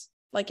us,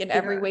 like in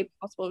every way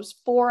possible. It was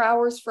 4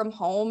 hours from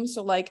home.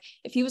 So like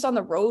if he was on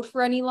the road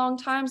for any long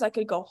times, I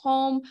could go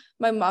home.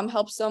 My mom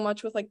helped so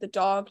much with like the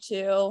dog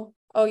too.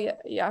 Oh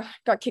yeah.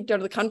 Got kicked out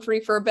of the country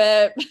for a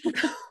bit.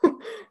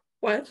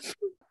 What?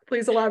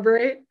 Please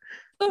elaborate.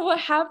 So what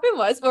happened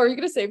was, what were you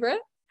gonna say, Britt?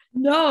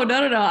 No.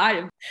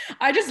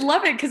 I just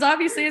love it because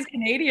obviously as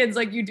Canadians,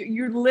 like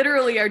you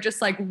literally are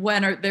just like,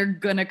 they're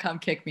gonna come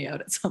kick me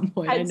out at some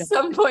point. At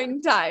some point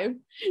in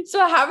time. So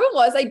what happened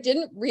was, I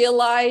didn't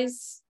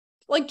realize,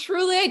 like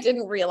truly, I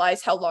didn't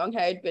realize how long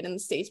I had been in the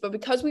States. But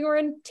because we were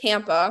in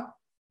Tampa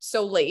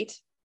so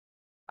late,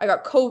 I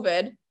got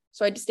COVID,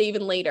 so I had to stay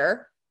even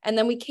later. And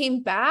then we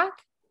came back,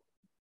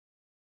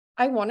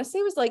 I want to say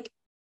it was like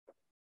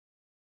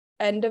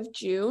end of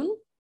June.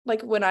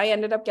 Like when I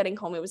ended up getting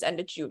home, it was end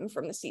of June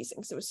from the season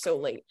because it was so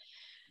late.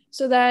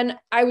 So then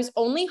I was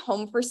only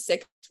home for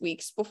 6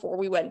 weeks before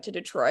we went to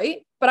Detroit.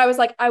 But I was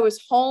like, I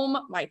was home,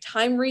 my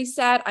time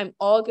reset, I'm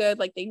all good.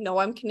 Like they know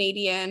I'm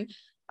Canadian.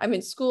 I'm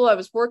in school, I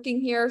was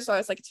working here. So I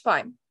was like, it's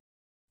fine.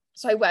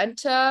 So I went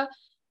to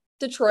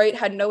Detroit,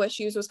 had no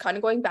issues, was kind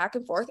of going back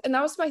and forth. And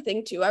that was my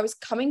thing too. I was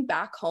coming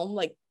back home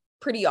like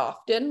pretty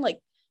often, like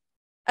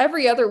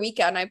every other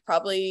weekend. I'd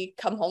probably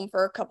come home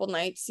for a couple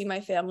nights, see my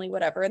family,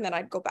 whatever, and then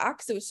I'd go back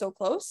because it was so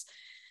close.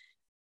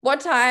 One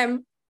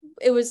time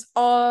it was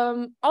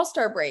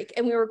All-Star break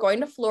and we were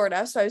going to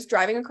Florida, so I was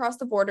driving across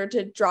the border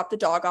to drop the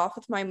dog off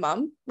with my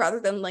mom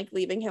rather than like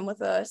leaving him with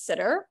a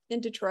sitter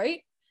in Detroit.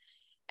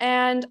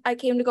 And I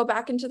came to go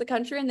back into the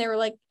country and they were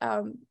like,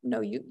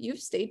 no, you've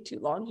stayed too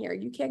long here,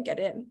 you can't get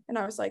in. And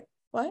I was like,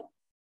 what?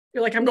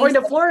 You're like, I'm going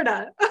to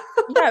Florida.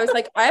 Yeah, I was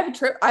like, I have a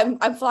trip. I'm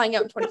flying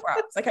out in 24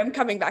 hours. Like I'm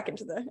coming back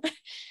into the,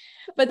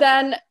 but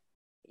then,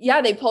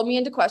 yeah, they pulled me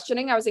into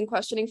questioning. I was in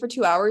questioning for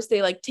 2 hours.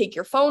 They like take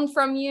your phone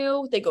from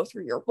you. They go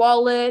through your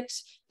wallet.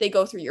 They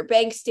go through your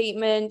bank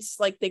statements.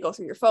 Like they go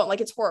through your phone.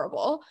 Like it's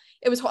horrible.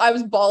 I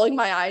was bawling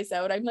my eyes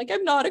out. I'm like,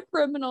 I'm not a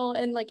criminal.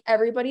 And like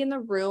everybody in the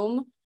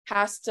room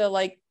has to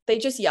like, they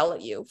just yell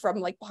at you from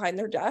like behind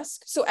their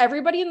desk. So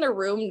everybody in the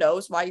room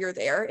knows why you're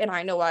there. And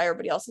I know why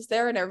everybody else is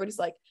there. And everybody's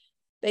like,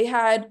 they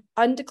had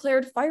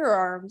undeclared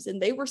firearms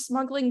and they were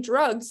smuggling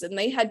drugs and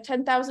they had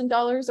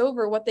 $10,000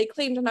 over what they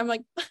claimed. And I'm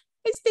like,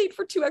 I stayed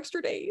for 2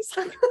 extra days.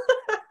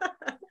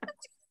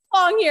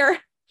 Long here.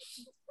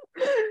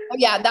 Oh,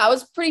 yeah, that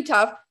was pretty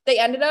tough.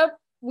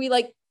 We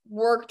like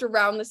worked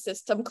around the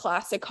system,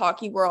 classic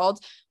hockey world.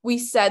 We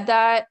said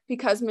that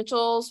because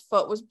Mitchell's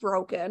foot was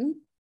broken,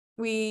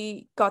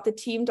 we got the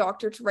team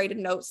doctor to write a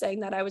note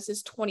saying that I was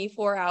his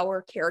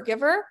 24-hour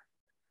caregiver.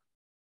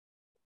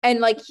 And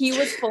like he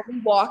was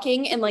fully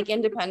walking and like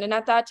independent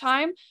at that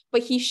time,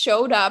 but he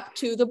showed up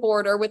to the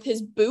border with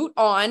his boot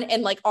on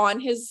and like on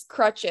his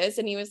crutches,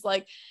 and he was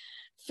like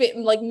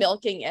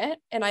milking it.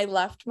 And I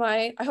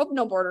hope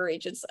no border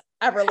agents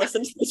ever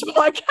listen to this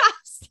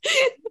podcast.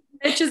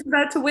 It's just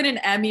about to win an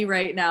Emmy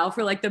right now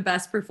for like the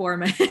best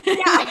performance.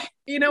 Yeah.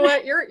 You know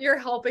what? You're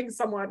helping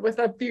someone with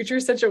a future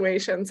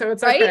situation, so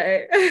it's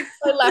okay. Right?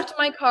 I left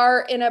my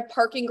car in a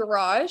parking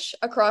garage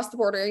across the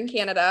border in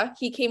Canada.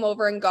 He came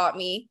over and got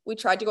me. We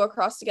tried to go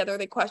across together.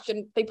 They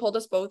pulled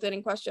us both in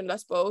and questioned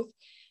us both.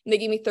 And they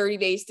gave me 30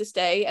 days to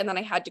stay. And then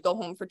I had to go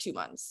home for 2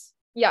 months.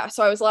 Yeah.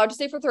 So I was allowed to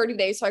stay for 30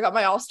 days. So I got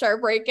my All-Star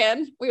break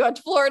in. We went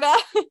to Florida.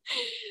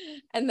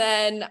 And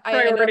then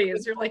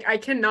priorities. You're like, I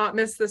cannot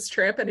miss this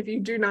trip. And if you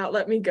do not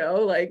let me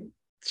go, like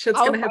shit's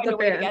going to hit the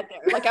fan.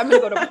 Like I'm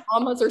going to go to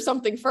Bahamas or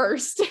something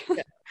first.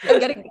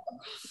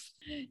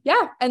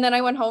 Yeah. And then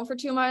I went home for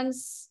 2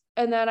 months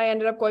and then I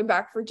ended up going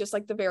back for just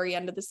like the very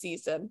end of the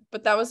season.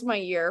 But that was my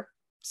year.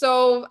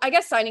 So I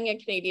guess signing a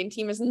Canadian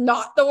team is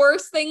not the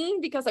worst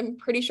thing because I'm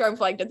pretty sure I'm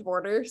flagged at the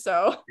border.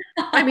 So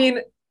I mean,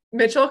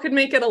 Mitchell could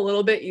make it a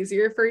little bit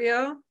easier for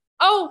you.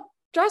 Oh,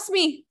 trust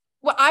me.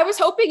 Well, I was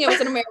hoping it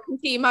was an American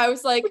team. I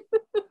was like,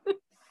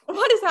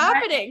 what is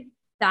happening?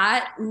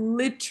 That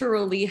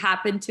literally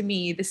happened to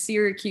me the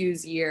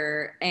Syracuse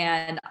year,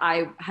 and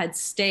I had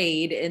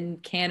stayed in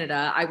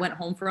Canada. I went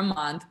home for a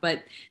month,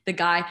 but the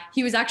guy,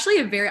 he was actually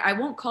I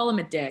won't call him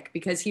a dick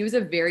because he was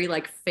a very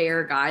like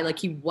fair guy. Like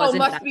he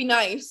wasn't. Oh, must be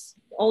nice.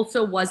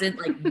 Also wasn't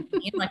like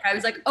mean. Like I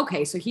was like,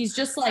 okay, so he's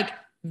just like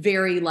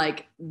very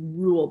like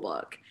rule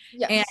book.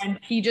 Yes. And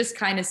he just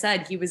kind of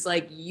said, he was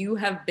like, you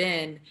have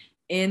been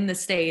in the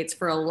States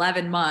for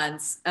 11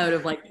 months out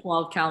of like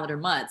 12 calendar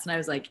months. And I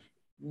was like,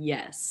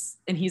 yes.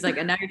 And he's like,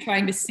 and now you're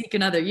trying to seek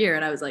another year.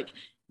 And I was like,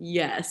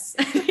 yes.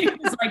 He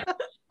was like,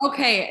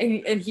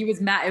 okay. And he was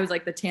mad. It was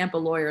like the Tampa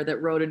lawyer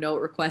that wrote a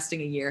note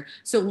requesting a year.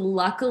 So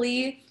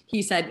luckily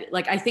he said,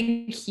 like, I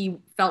think he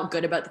felt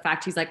good about the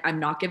fact he's like, I'm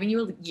not giving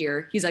you a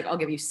year. He's like, I'll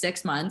give you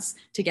 6 months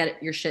to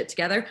get your shit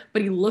together.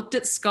 But he looked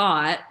at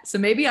Scott. So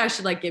maybe I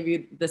should like give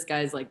you this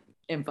guy's like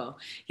info.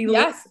 He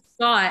looked at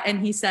Scott and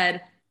he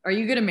said, are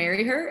you going to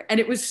marry her? And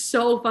it was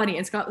so funny.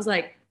 And Scott was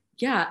like,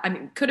 yeah, I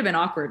mean, could have been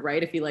awkward,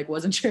 right? If he like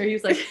wasn't sure. He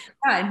was like,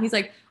 yeah. And he's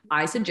like,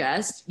 I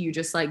suggest you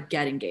just like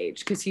get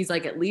engaged. Cause he's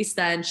like, at least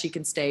then she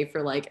can stay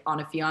for like on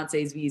a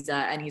fiance's visa.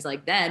 And he's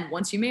like, then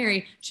once you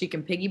marry, she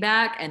can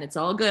piggyback and it's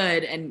all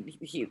good. And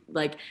he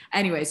like,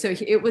 anyway, so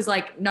it was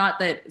like, not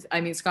that,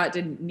 I mean, Scott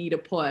didn't need a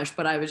push,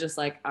 but I was just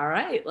like, all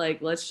right,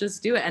 like, let's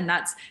just do it. And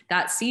that's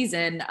that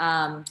season.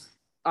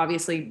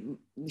 Obviously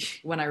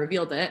when I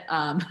revealed it,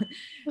 on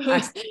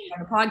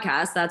the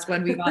podcast, that's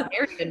when we got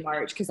married in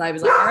March. Cause I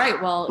was like, all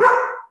right, well,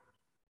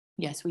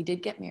 yes, we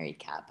did get married,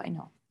 Cap. I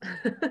know.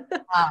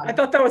 I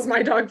thought that was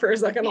my dog for a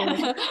second.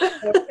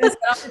 It's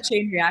not a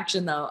chain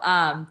reaction though.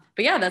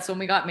 But yeah, that's when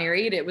we got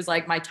married. It was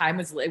like my time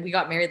was, we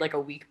got married like a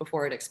week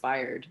before it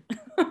expired.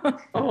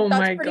 Oh That's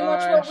my pretty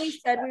gosh. much what we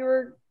said we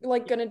were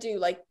like gonna do.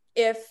 Like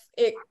if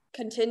it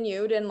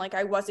continued and like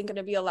I wasn't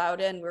gonna be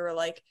allowed in, we were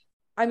like,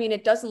 I mean,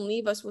 it doesn't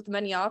leave us with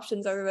many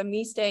options other than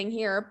me staying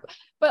here.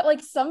 But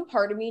like some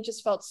part of me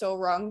just felt so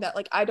wrong that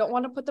like I don't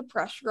want to put the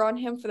pressure on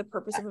him for the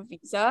purpose of a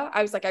visa.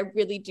 I was like, I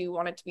really do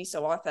want it to be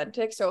so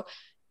authentic. So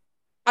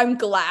I'm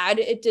glad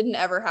it didn't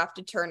ever have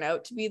to turn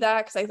out to be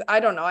that, because I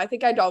don't know. I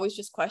think I'd always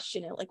just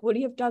question it. Like, would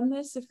he have done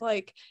this if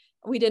like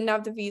we didn't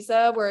have the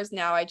visa? Whereas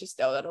now I just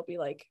know that it'll be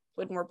like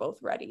when we're both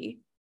ready.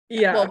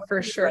 Yeah, well,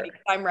 for sure. Ready,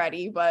 I'm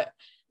ready, but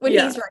when he's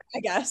ready,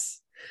 I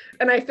guess.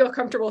 And I feel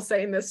comfortable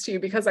saying this to you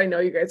because I know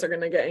you guys are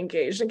going to get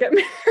engaged and get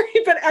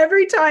married. But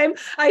every time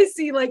I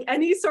see like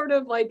any sort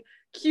of like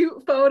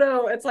cute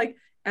photo, it's like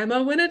Emma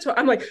Winnitoy.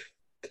 I'm like,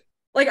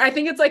 I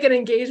think it's like an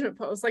engagement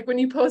post. Like when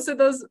you posted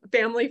those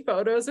family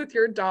photos with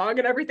your dog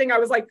and everything, I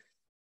was like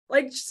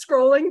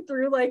scrolling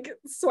through, like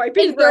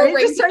swiping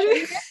right.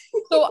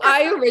 So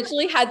I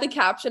originally had the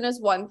caption as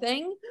one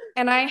thing,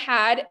 and I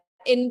had,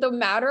 in the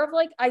matter of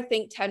like, I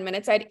think 10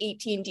 minutes, I had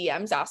 18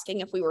 DMs asking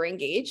if we were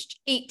engaged,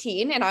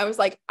 18. And I was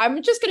like,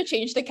 I'm just going to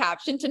change the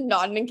caption to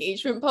not an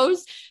engagement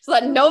post so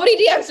that nobody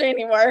DMs me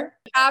anymore.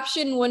 The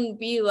caption wouldn't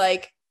be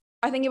like,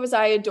 I think it was,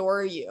 I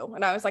adore you.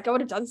 And I was like, I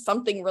would have done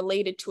something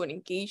related to an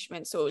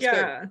engagement. So it was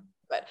very,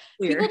 but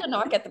people did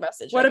not get the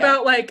message. What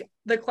about like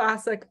the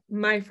classic,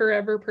 my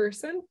forever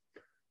person?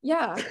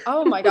 Yeah.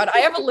 Oh my God. I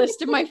have a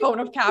list in my phone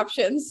of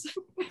captions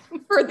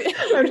for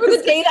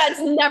the day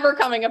that's never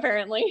coming,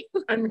 apparently.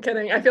 I'm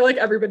kidding. I feel like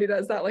everybody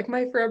does that. Like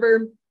my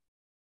forever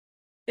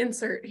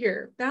insert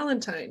here,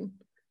 Valentine.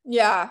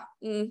 Yeah.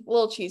 A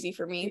little cheesy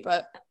for me,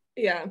 but.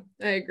 Yeah,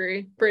 I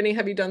agree. Brittany,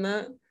 have you done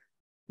that?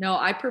 No,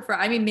 I prefer,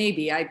 I mean,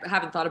 maybe I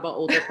haven't thought about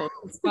older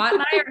posts. Scott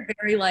and I are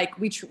very like,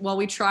 we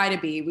try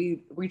to be,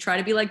 we try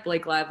to be like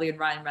Blake Lively and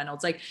Ryan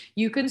Reynolds. Like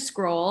you can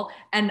scroll,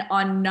 and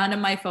on none of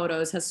my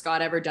photos has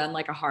Scott ever done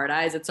like a hard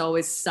eyes. It's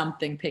always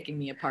something picking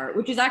me apart,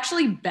 which is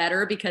actually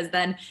better because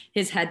then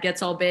his head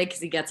gets all big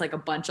because he gets like a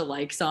bunch of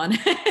likes on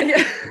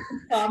it.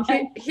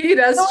 He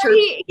does. No,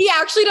 he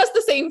actually does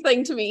the same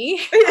thing to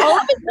me. Yeah. All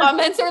of his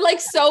comments are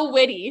like so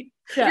witty.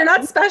 Yeah. You're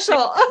not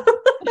special.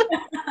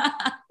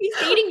 He's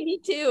dating me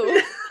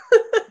too.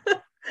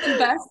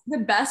 The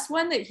best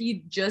one that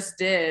he just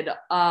did,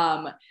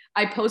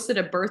 I posted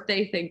a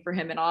birthday thing for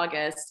him in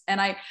August, and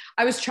I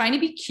was trying to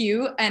be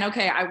cute, and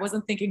okay, I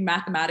wasn't thinking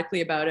mathematically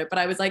about it, but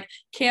I was like,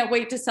 can't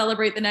wait to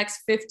celebrate the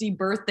next 50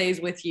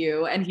 birthdays with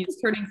you, and he's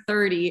turning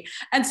 30,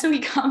 and so he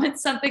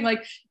comments something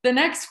like, the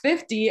next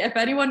 50, if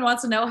anyone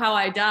wants to know how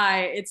I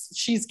die,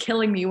 she's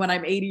killing me when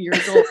I'm 80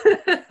 years old.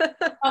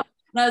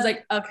 And I was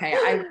like, okay,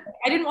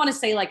 I didn't want to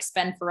say like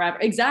spend forever.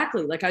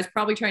 Exactly. Like I was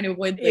probably trying to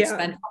avoid like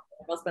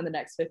I'll spend the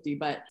next 50,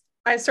 but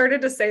I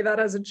started to say that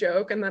as a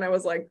joke. And then I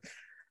was like,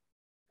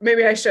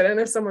 maybe I shouldn't,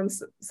 if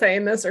someone's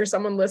saying this or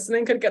someone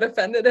listening could get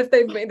offended if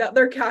they've made that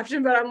their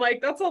caption, but I'm like,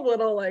 that's a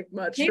little like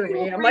much for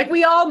me. I'm like,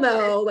 we all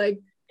know, like,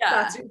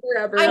 that's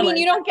forever. I mean, like,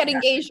 you don't get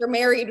engaged or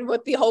married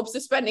with the hopes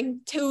of spending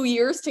 2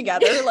 years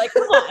together. Like,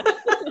 come on.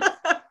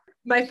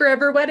 My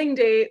forever wedding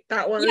date.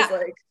 That one is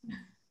like,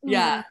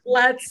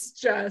 let's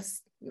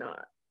just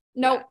not.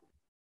 No,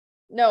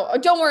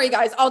 don't worry,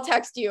 guys. I'll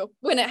text you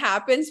when it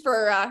happens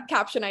for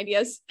caption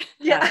ideas.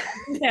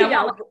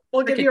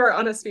 We'll give you our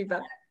honest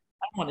feedback.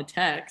 I want to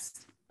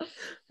text.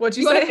 What'd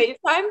you say?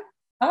 FaceTime?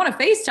 I want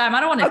to FaceTime.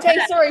 I don't want to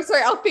text.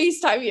 Sorry. I'll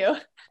FaceTime you.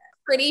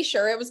 Pretty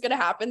sure it was going to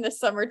happen this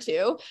summer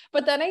too.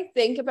 But then I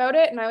think about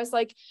it and I was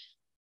like,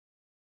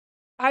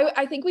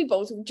 I think we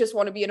both just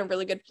want to be in a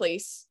really good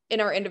place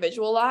in our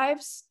individual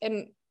lives.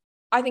 And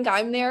I think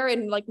I'm there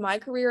in like my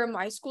career and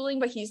my schooling,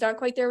 but he's not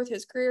quite there with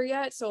his career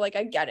yet. So like,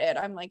 I get it.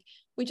 I'm like,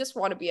 we just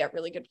want to be at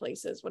really good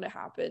places when it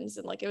happens.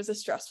 And like, it was a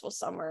stressful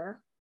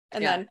summer.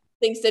 And then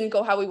things didn't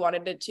go how we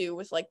wanted it to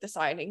with like the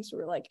signings.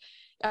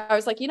 I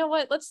was like, you know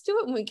what, let's do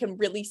it when we can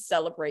really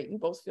celebrate and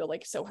both feel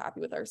like so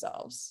happy with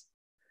ourselves.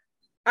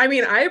 I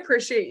mean, I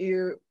appreciate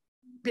you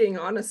being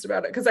honest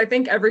about it, because I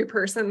think every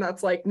person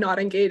that's like not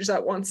engaged,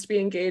 that wants to be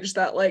engaged,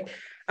 that like,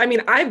 I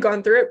mean, I've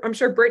gone through it. I'm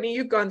sure Brittany,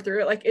 you've gone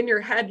through it. Like in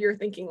your head, you're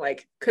thinking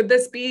like, could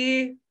this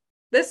be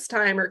this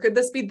time? Or could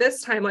this be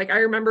this time? Like I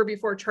remember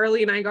before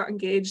Charlie and I got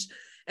engaged,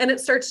 and it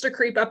starts to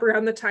creep up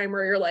around the time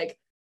where you're like,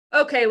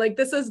 okay, like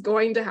this is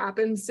going to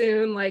happen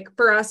soon. Like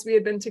for us, we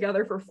had been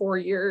together for 4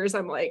 years.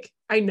 I'm like,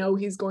 I know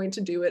he's going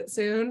to do it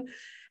soon.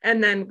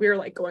 And then we were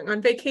like going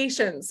on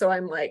vacation. So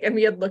I'm like, and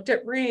we had looked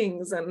at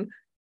rings, and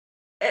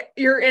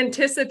you're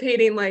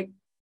anticipating like,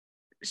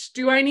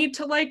 do I need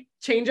to like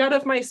change out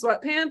of my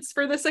sweatpants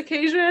for this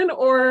occasion?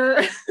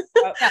 Or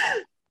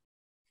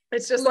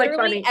it's just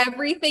Literally like funny.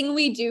 Everything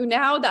we do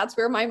now, that's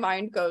where my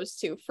mind goes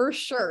to, for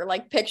sure.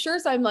 Like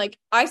pictures, I'm like,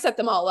 I set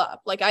them all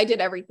up. Like I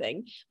did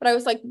everything, but I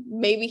was like,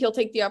 maybe he'll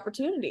take the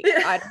opportunity.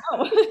 I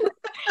don't know.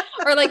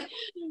 Or like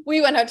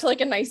we went out to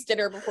like a nice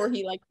dinner before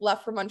he like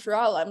left for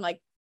Montreal. I'm like,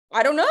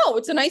 I don't know.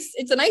 It's a nice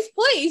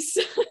place.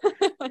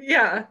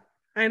 Yeah,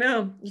 I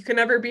know. You can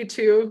never be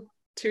too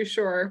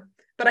sure.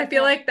 But I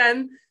feel like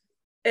then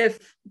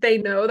if they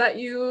know that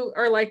you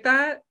are like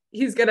that,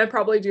 he's gonna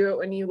probably do it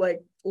when you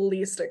like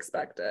least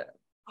expect it.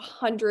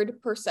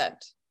 100%.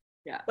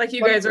 Yeah. Like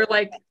you guys are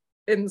like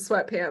in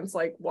sweatpants,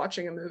 like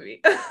watching a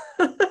movie.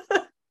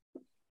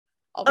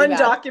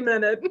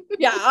 Undocumented.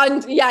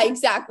 Yeah,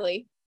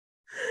 exactly.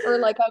 Or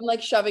like I'm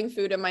like shoving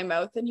food in my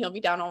mouth and he'll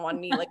be down on one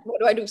knee. Like, what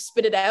do I do?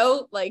 Spit it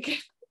out? Like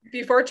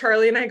before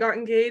Charlie and I got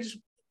engaged,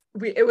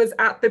 it was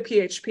at the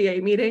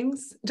PHPA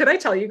meetings. Did I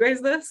tell you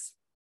guys this?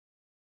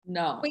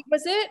 No. Wait,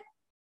 was it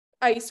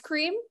ice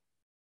cream?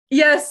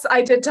 Yes,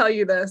 I did tell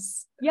you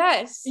this.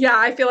 Yes. Yeah,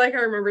 I feel like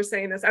I remember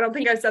saying this. I don't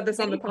think I said this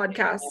on the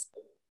podcast.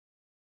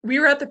 We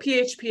were at the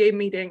PHPA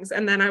meetings,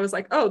 and then I was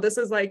like, oh, this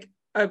is like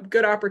a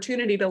good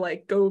opportunity to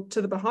like go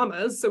to the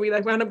Bahamas. So we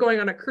like wound up going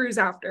on a cruise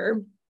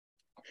after.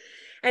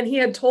 And he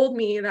had told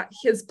me that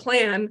his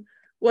plan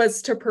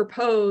was to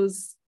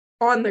propose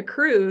on the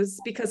cruise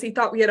because he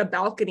thought we had a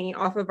balcony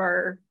off of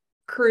our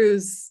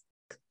cruise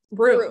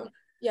room.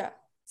 Yeah.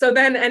 So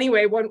then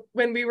anyway,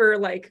 when we were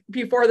like,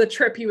 before the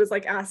trip, he was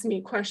like asking me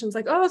questions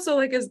like, oh, so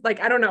like, is like,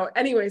 I don't know.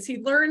 Anyways, he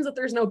learns that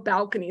there's no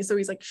balcony. So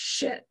he's like,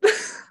 shit,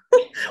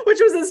 which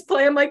was his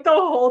plan like the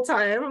whole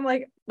time. I'm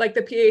like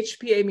the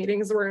PHPA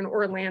meetings were in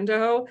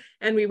Orlando,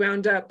 and we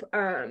wound up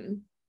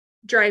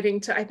driving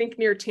to, I think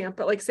near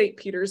Tampa, like St.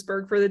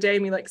 Petersburg for the day.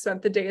 And we like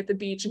spent the day at the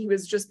beach, and he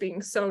was just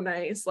being so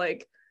nice,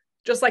 like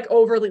just like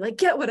overly like,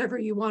 get whatever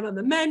you want on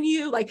the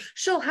menu. Like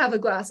she'll have a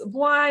glass of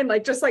wine.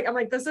 Like, just like, I'm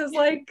like, this is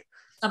like,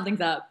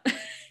 something's up.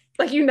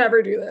 Like you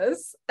never do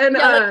this. And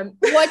like,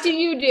 what do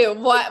you do?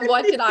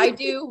 What did I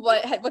do?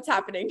 What's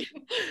happening?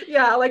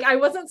 Yeah, like I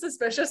wasn't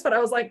suspicious, but I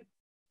was like,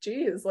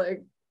 geez,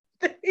 like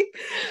and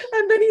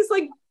then he's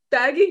like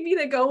begging me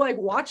to go like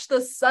watch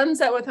the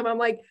sunset with him. I'm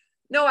like,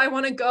 no, I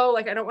want to go.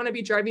 Like I don't want to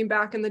be driving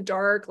back in the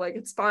dark. Like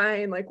it's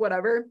fine, like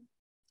whatever.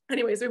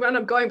 Anyways, we wound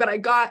up going, but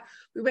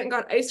we went and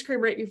got ice cream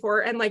right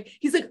before. And like,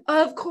 he's like,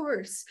 of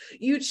course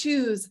you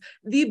choose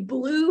the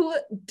blue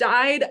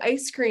dyed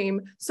ice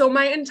cream. So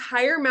my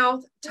entire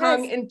mouth,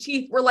 tongue, and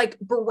teeth were like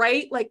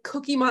bright, like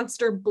Cookie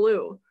Monster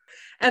blue.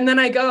 And then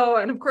I go,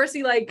 and of course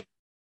he like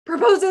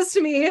proposes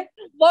to me.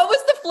 What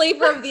was the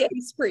flavor of the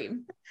ice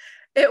cream?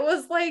 It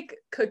was like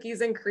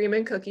cookies and cream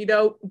and cookie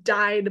dough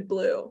dyed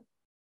blue.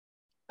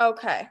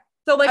 Okay.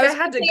 So like I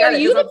had to get it. Are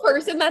you the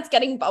person that's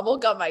getting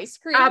bubblegum ice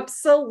cream?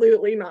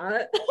 Absolutely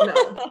not.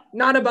 No,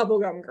 not a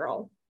bubblegum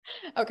girl.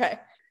 Okay.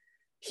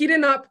 He did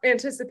not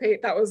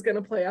anticipate that was going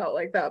to play out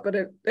like that, but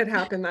it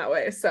happened that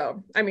way.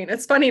 So, I mean,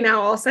 it's funny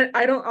now.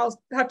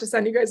 I'll have to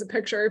send you guys a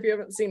picture if you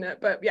haven't seen it,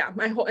 but yeah,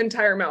 my whole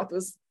entire mouth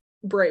was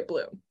bright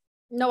blue.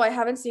 No, I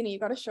haven't seen it. You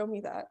got to show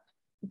me that.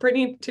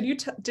 Brittany,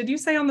 did you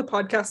say on the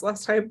podcast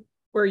last time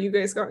where you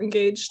guys got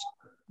engaged?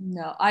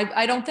 No,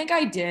 I don't think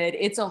I did.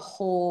 It's a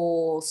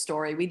whole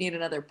story. We need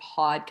another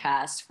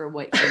podcast for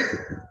what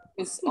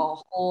it's a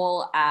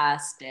whole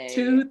ass day.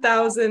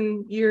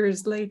 2,000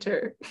 years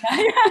later.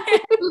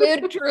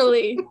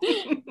 Literally.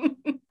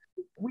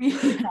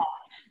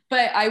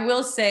 But I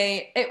will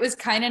say it was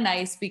kind of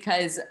nice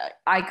because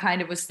I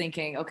kind of was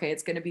thinking, okay,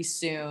 it's going to be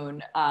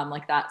soon,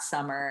 like that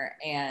summer.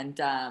 And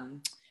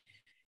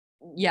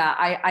yeah,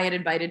 I had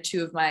invited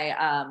two of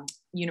my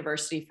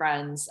university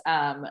friends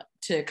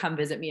to come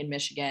visit me in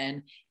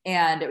Michigan,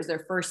 and it was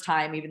their first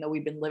time, even though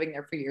we've been living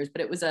there for years. But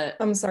it was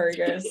I'm sorry,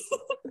 guys.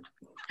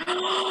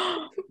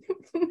 That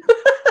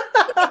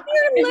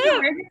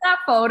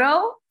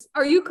photo?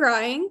 Are you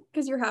crying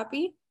because you're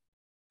happy?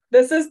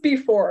 This is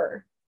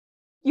before.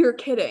 You're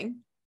kidding.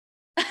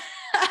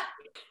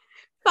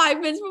 5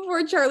 minutes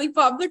before Charlie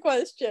popped the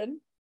question.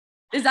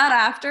 Is that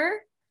after?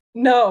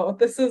 No,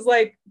 this is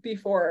like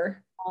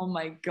before. Oh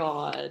my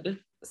God.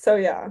 So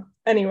yeah.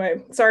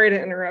 Anyway, sorry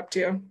to interrupt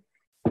you.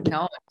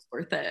 No, it's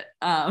worth it.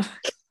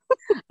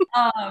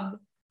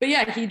 But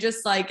yeah, he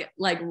just like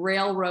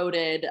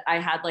railroaded. I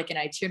had like an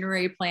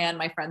itinerary plan.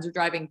 My friends were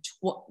driving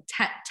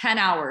 10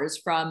 hours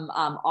from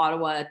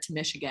Ottawa to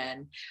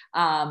Michigan.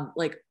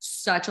 Like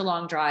such a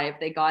long drive.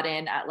 They got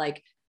in at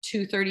like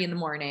 2:30 in the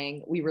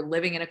morning. We were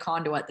living in a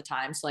condo at the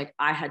time. So like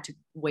I had to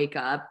wake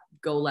up,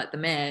 go let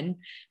them in.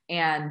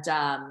 And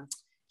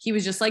he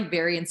was just like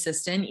very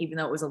insistent, even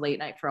though it was a late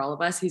night for all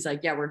of us. He's like,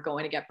 yeah, we're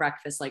going to get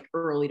breakfast like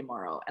early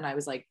tomorrow. And I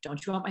was like,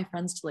 don't you want my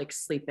friends to like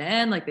sleep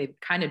in? Like they've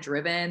kind of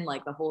driven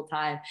like the whole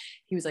time.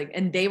 He was like,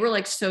 and they were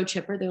like so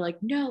chipper. They're like,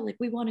 no, like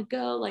we want to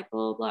go, like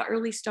blah, blah, blah,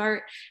 early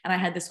start. And I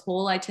had this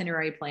whole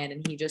itinerary plan,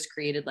 and he just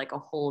created like a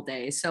whole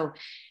day. So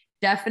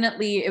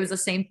definitely, it was the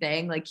same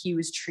thing. Like he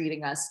was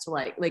treating us to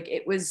like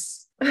it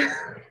was,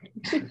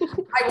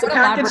 It's a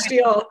package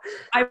deal.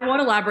 I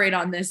won't elaborate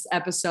on this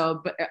episode,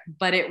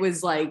 but it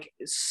was like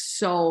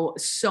so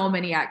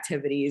many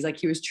activities. Like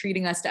he was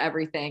treating us to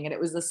everything. And it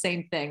was the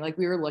same thing. Like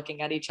we were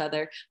looking at each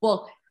other.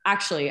 Well,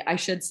 actually, I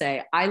should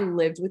say I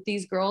lived with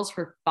these girls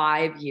for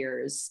 5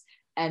 years,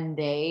 and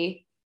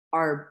I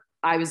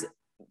was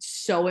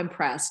so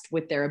impressed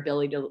with their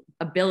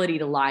ability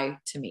to lie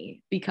to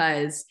me,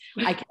 because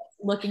I kept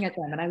looking at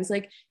them and I was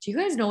like, do you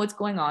guys know what's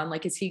going on?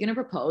 Like, is he going to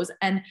propose?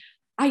 And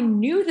I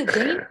knew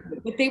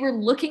that they were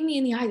looking me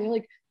in the eye. They're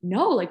like,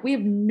 no, like we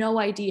have no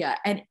idea.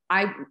 And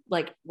I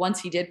like,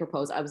 once he did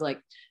propose, I was like,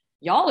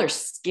 y'all are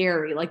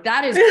scary. Like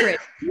that is crazy.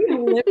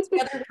 We lived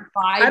together for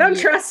 5 years. I don't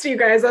trust you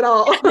guys at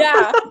all.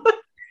 Yeah.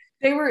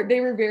 They were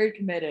very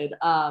committed.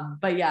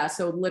 But yeah,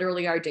 so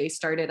literally our day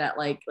started at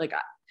like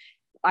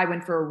I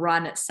went for a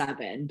run at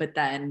 7, but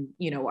then,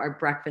 you know, our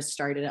breakfast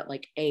started at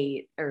like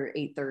 8 or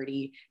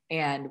 8:30,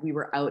 and we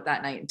were out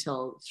that night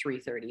until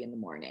 3:30 in the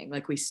morning.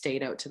 Like we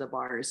stayed out to the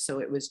bars. So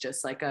it was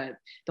just like the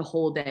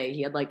whole day.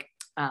 He had like,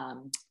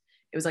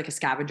 it was like a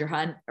scavenger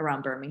hunt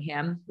around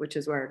Birmingham, which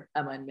is where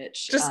Emma and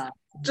Mitch.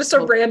 Just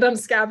a random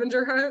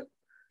scavenger hunt.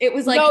 It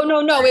was like,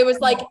 no. It was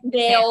like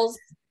nails.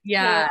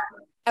 Yeah.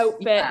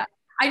 Outfit. Yeah.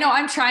 I know.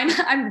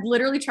 I'm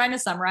literally trying to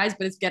summarize,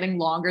 but it's getting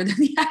longer than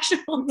the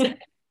actual day.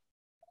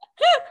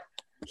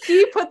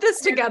 He put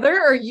this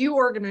together, or you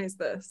organized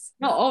this?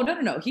 No.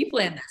 He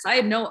planned this. I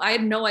had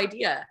no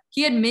idea.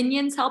 He had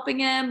minions helping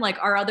him, like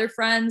our other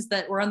friends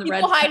that were on the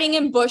people hiding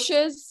in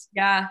bushes.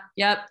 Yeah.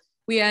 Yep.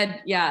 We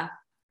had, yeah.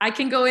 I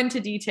can go into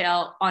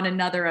detail on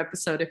another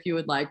episode if you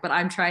would like, but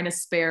I'm trying to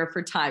spare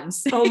for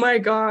time's sake. Oh my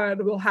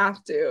God, we'll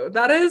have to.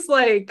 That is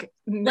like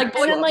in like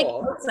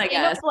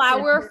in a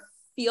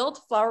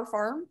flower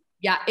farm.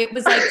 Yeah, it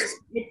was like,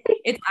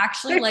 it's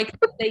actually like,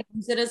 they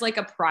use it as like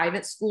a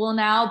private school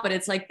now, but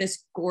it's like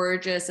this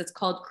gorgeous, it's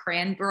called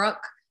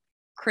Cranbrook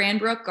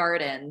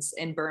Gardens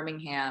in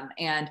Birmingham.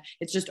 And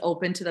it's just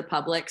open to the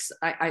public.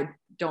 I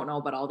don't know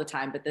about all the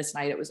time, but this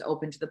night it was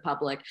open to the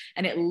public,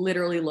 and it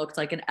literally looked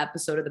like an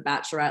episode of The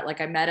Bachelorette. Like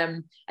I met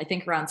him, I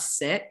think around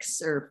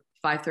 6 or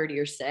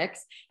 5:30 or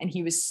 6. And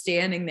he was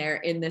standing there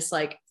in this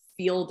like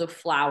field of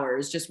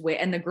flowers, just wait.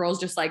 And the girls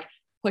just like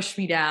pushed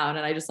me down,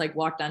 and I just like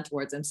walked down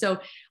towards him.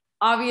 So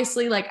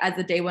obviously, like as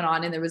the day went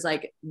on and there was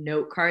like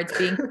note cards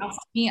being passed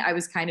to me, I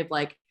was kind of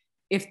like,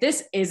 if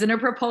this isn't a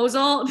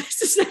proposal,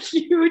 this is a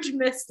huge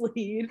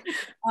mislead.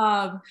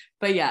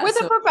 But yeah.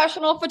 With a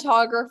professional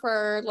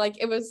photographer, like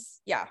it was,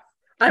 yeah.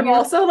 I'm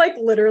also like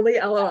literally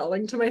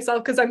LOLing to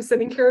myself because I'm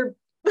sitting here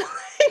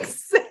like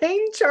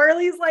saying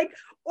Charlie's like,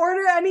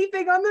 order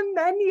anything on the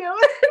menu.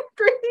 And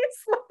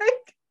Brittany's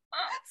like,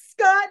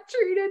 Scott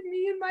treated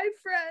me and my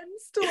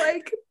friends to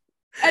like,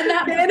 and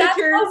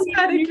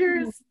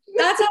pedicures.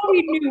 That's how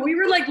we knew. We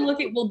were like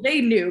looking, well, they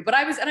knew, but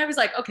I was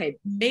like, okay,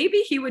 maybe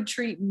he would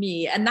treat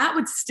me, and that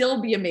would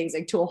still be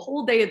amazing to a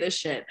whole day of this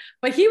shit.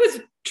 But he was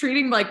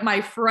treating like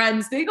my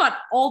friends. They got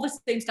all the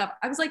same stuff.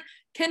 I was like,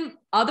 can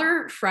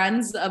other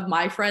friends of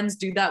my friends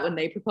do that when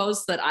they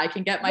propose so that I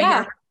can get my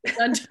hair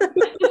done?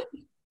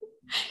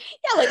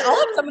 Yeah, like I'll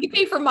have somebody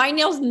pay for my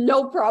nails,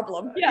 no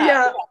problem.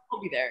 Yeah.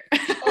 I'll be there.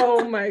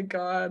 Oh my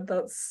God,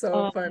 that's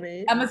so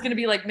funny. Emma's gonna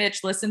be like,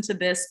 Mitch, listen to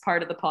this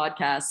part of the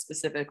podcast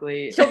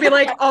specifically. He'll be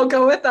like, I'll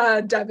go with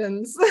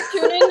Devon's.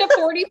 Tune into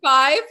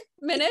 45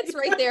 minutes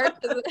right there.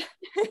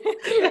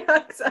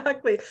 Yeah,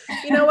 exactly.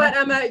 You know what,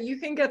 Emma? You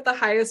can get the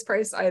highest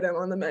priced item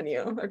on the menu.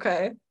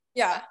 Okay.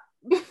 Yeah.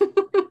 I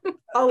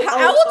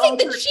will take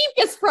the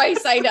cheapest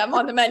price item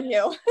on the menu.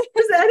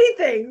 Just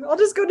anything. I'll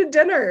just go to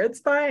dinner. It's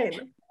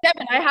fine.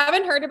 Devon, I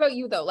haven't heard about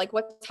you though. Like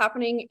what's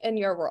happening in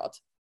your world?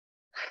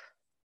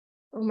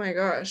 Oh my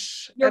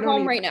gosh. You're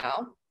home right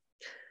now.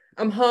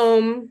 I'm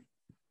home.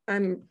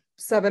 I'm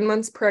 7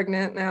 months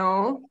pregnant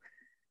now.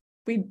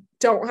 We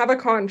don't have a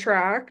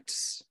contract.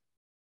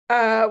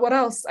 What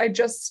else? I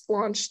just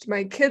launched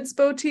my kids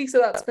boutique, so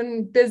that's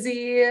been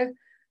busy.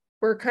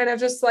 We're kind of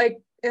just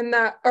like in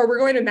that, or we're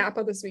going to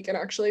Napa this weekend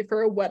actually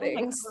for a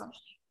wedding,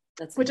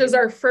 which is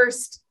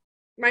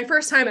my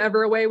first time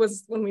ever away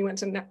was when I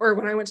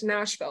went to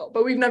Nashville,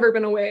 but we've never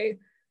been away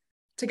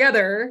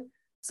together.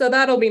 So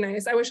that'll be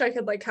nice. I wish I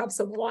could like have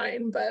some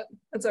wine, but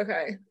it's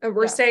okay.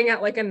 We're staying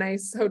at like a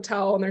nice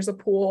hotel and there's a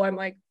pool. I'm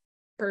like,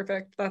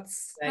 perfect.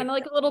 That's kind of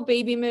like a little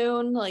baby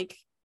moon. Like,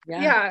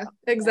 yeah,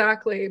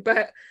 exactly.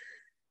 But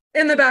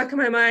in the back of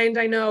my mind,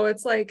 I know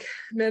it's like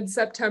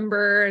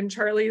mid-September and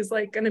Charlie's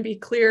like going to be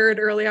cleared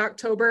early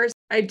October.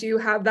 I do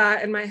have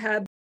that in my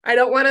head. I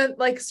don't want to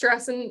like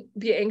stress and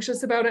be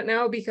anxious about it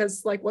now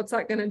because like, what's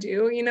that going to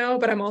do, you know?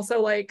 But I'm also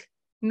like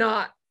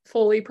not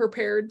fully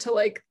prepared to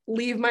like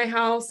leave my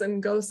house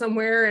and go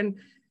somewhere. And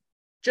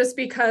just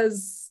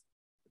because,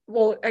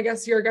 well, I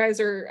guess your guys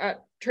are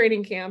at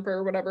training camp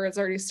or whatever, it's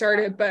already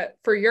started. But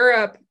for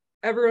Europe,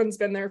 everyone's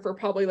been there for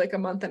probably like a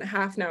month and a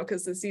half now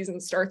because the season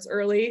starts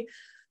early.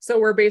 So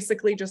we're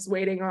basically just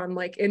waiting on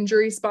like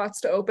injury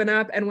spots to open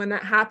up. And when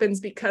that happens,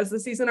 because the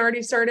season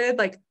already started,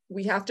 like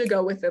we have to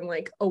go within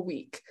like a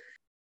week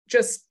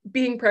just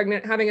being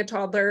pregnant, having a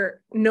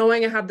toddler,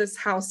 knowing I have this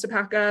house to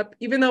pack up,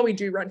 even though we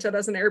do rent it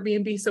as an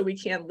Airbnb, so we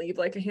can leave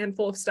like a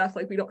handful of stuff,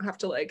 like we don't have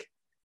to like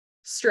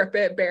strip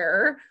it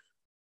bare.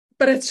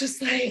 But it's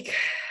just like,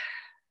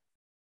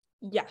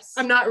 yes,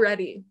 I'm not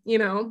ready, you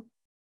know?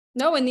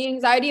 No, and the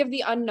anxiety of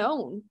the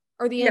unknown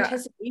or the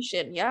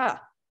anticipation. Yeah,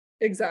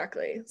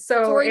 exactly.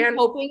 So are you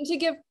hoping to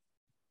give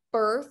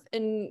birth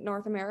in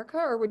North America,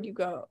 or would you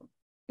go?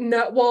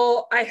 No,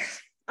 well, I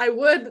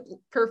would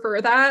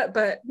prefer that,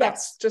 but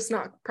that's just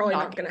probably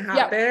not going to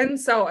happen. Yeah.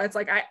 So it's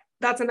like,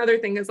 that's another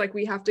thing is like,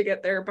 we have to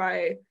get there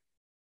by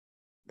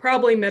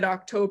probably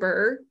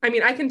mid-October. I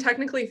mean, I can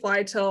technically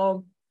fly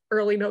till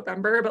early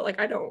November, but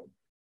like, I don't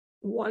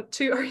want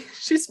to.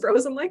 She's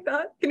frozen like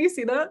that. Can you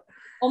see that?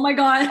 Oh my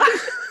God.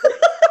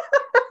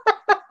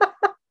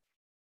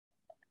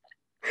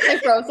 I'm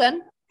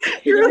frozen.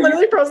 You're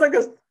literally frozen like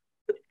this.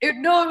 It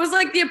was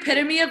like the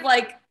epitome of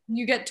like,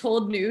 you get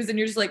told news and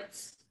you're just like,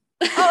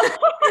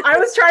 I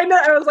was trying to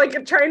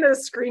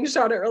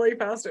screenshot it really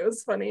fast. It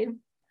was funny.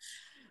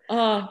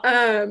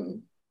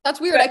 That's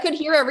weird. I could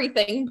hear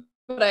everything,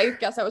 but I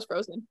guess I was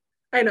frozen.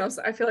 I know.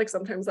 So I feel like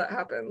sometimes that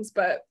happens,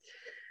 but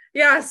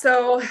yeah.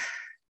 So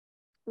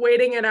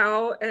waiting it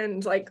out,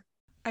 and like,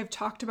 I've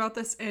talked about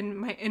this in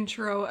my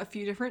intro a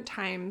few different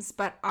times,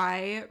 but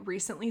I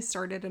recently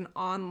started an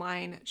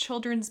online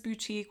children's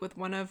boutique with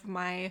one of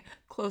my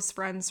close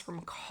friends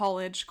from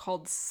college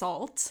called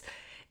Salt.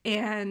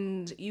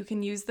 And you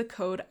can use the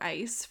code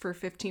ICE for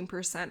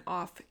 15%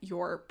 off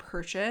your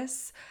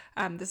purchase.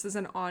 This is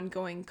an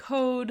ongoing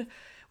code.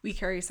 We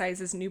carry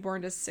sizes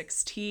newborn to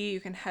 6T. You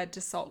can head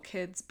to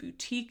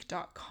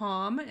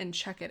saltkidsboutique.com and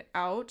check it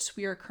out.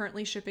 We are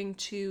currently shipping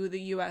to the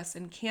US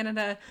and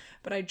Canada,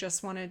 but I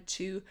just wanted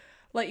to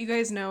let you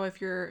guys know if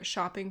you're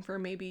shopping for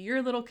maybe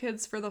your little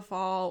kids for the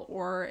fall,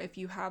 or if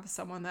you have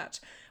someone that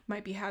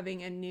might be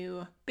having a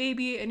new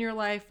baby in your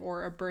life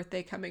or a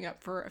birthday coming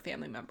up for a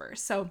family member.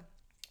 So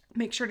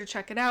make sure to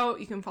check it out.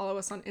 You can follow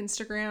us on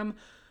Instagram,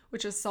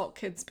 which is Salt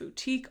Kids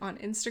Boutique on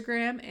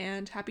Instagram,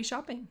 and happy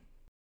shopping.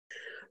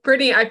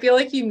 Brittany, I feel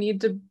like you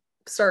need to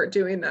start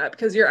doing that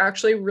because you're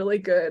actually really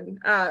good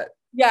at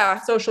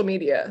social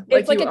media.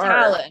 It's like a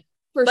talent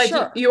for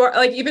sure. You are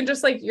like, even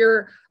just like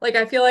you're like,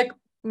 I feel like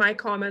my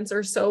comments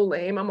are so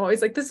lame. I'm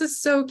always like, this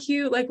is so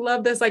cute. Like,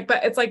 love this. Like,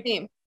 but it's like,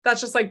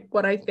 that's just like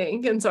what I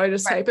think. And so I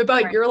just type it,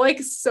 but like, you're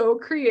like so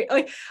creative.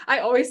 Like, I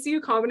always see you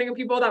commenting on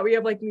people that we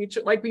have like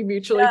we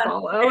mutually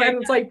follow.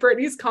 And it's like,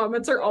 Brittany's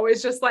comments are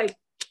always just like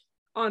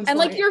on and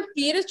like your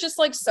feed is just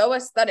like so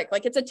aesthetic.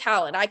 Like, it's a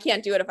talent. I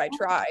can't do it if I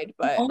tried,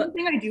 but the only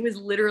thing I do is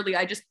literally,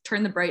 I just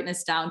turn the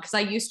brightness down because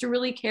I used to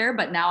really care,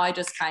 but now I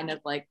just kind of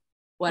like,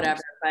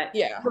 whatever. But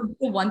yeah,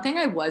 the one thing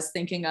I was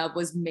thinking of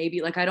was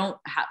maybe like, I don't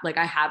have, like,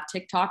 I have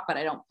TikTok, but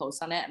I don't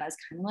post on it. And I was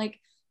kind of like,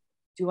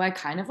 do I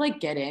kind of like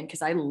get in?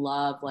 Cause I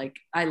loved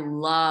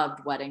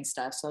wedding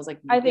stuff. So I was like,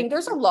 I think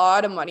there's a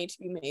lot of money to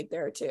be made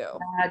there too.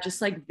 Yeah, just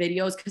like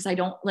videos. Cause I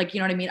don't like, you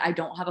know what I mean? I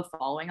don't have a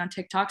following on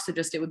TikTok. So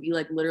just, it would be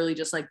like literally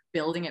just like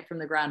building it from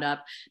the ground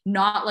up,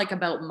 not like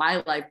about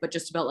my life, but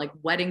just about like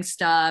wedding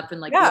stuff and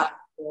like,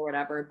 or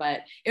whatever.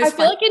 But it was I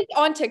feel like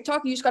on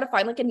TikTok, you just got to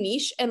find like a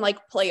niche and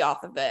like play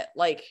off of it.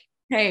 Like,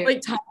 hey,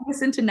 like tying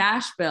this into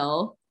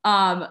Nashville.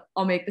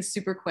 I'll make this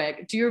super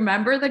quick. Do you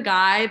remember the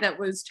guy that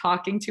was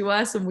talking to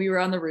us when we were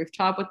on the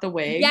rooftop with the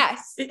wig?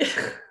 Yes.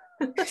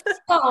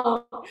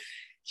 So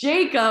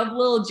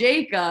little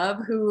Jacob,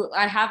 who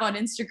I have on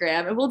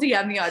Instagram, and will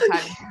DM me on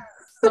time.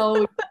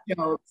 So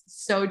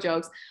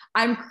jokes.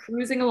 I'm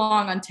cruising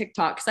along on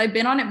TikTok because I've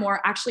been on it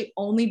more actually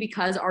only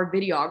because our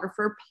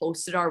videographer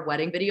posted our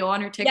wedding video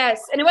on her TikTok.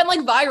 Yes, and it went like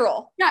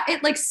viral. Yeah,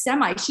 it like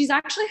she's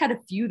actually had a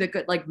few that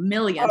got like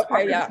millions.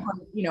 Okay, yeah.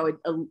 You know,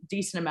 a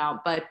decent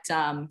amount, but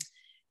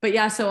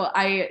yeah, so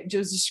I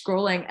just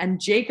scrolling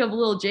and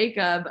little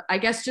Jacob, I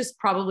guess just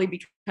probably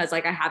because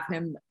like I have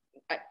him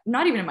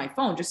not even in my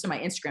phone, just in my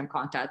Instagram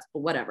contacts, but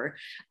whatever,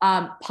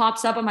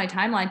 pops up on my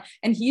timeline.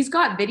 And he's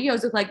got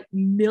videos with like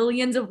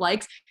millions of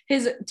likes.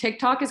 His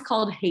TikTok is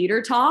called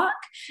Hater Talk.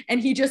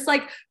 And he just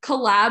like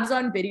collabs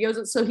on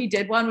videos. So he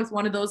did one with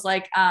one of those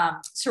like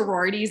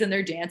sororities and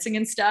they're dancing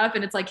and stuff.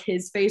 And it's like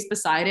his face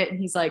beside it. And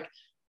he's like,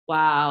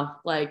 wow,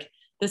 like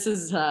this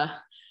is,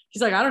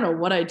 he's like, I don't know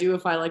what I do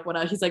if I like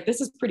he's like, this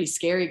is pretty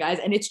scary, guys.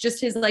 And it's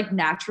just his like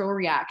natural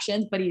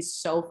reactions, but he's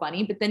so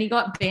funny. But then he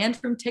got banned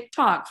from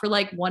TikTok for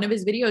like one of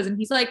his videos. And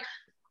he's like,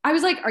 I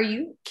was like, are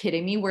you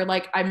kidding me? Where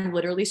like, I'm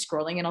literally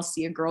scrolling and I'll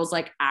see a girl's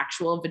like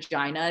actual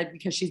vagina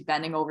because she's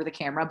bending over the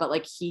camera, but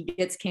like he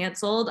gets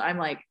canceled. I'm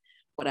like,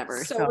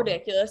 whatever. So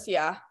ridiculous.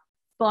 Yeah.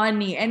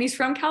 Funny. And he's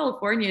from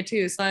California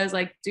too. So I was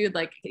like, dude,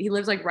 like he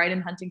lives like right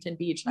in Huntington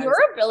Beach. Your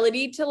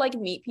ability to like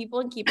meet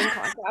people and keep in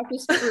contact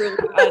is truly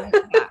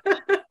unmatched.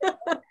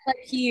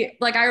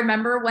 Like I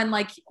remember when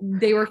like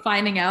they were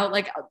finding out,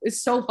 like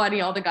it's so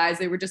funny, all the guys,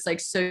 they were just like,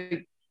 so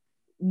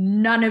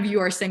none of you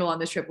are single on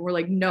this trip. And we're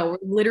like, no,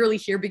 we're literally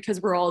here because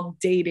we're all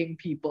dating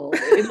people.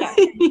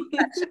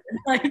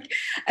 Like,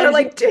 they're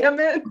like, damn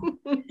it.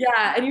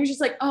 Yeah. And he was just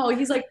like, oh,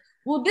 he's like,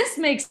 well, this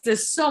makes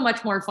this so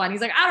much more fun.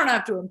 He's like, I don't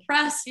have to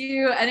impress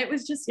you. And it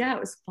was just, yeah, it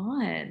was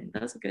fun.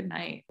 That was a good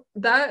night.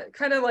 That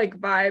kind of like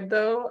vibe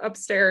though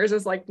upstairs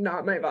is like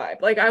not my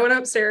vibe. Like I went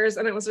upstairs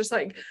and it was just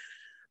like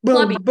boom,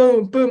 Clubby.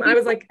 boom, boom. I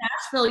was like,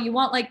 Nashville, you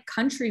want like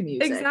country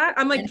music.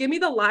 exactly. I'm like, give me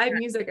the live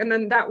music. And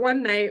then that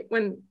one night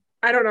when,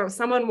 I don't know,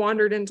 someone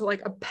wandered into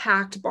like a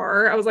packed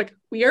bar, I was like,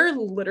 we are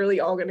literally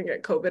all going to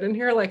get COVID in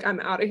here. Like, I'm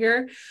out of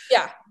here.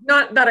 Yeah.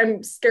 Not that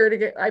I'm scared to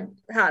get, I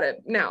had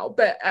it now,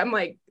 but I'm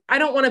like, I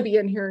don't want to be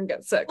in here and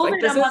get sick.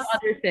 Like, this is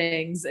other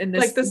things in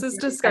this. Like, this is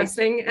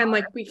disgusting. And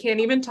like, we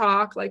can't even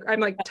talk. Like, I'm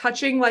like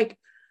touching like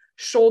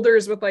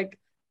shoulders with like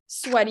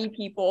sweaty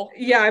people.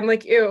 Yeah, I'm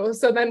like, ew.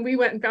 So then we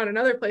went and found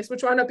another place,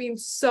 which wound up being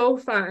so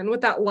fun with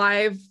that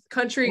live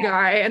country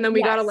guy. And then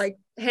we got to like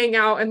hang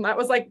out. And that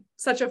was like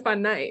such a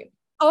fun night.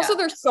 Also,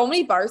 there's so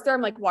many bars there.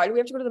 I'm like, why do we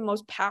have to go to the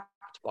most packed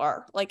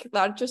bar? Like,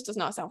 that just does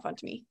not sound fun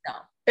to me. No.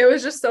 It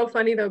was just so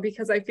funny though,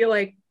 because I feel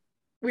like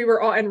we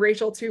were all, and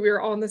Rachel too, we were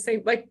all in the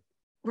same, like,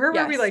 where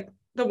were we? Like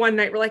the one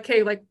night we're like,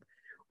 hey, like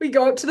we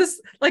go up to this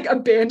like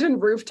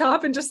abandoned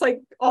rooftop and just like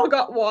all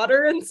got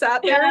water and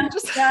sat there and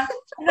just and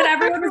then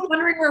everyone was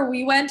wondering where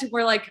we went.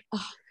 We're like,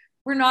 oh,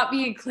 we're not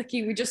being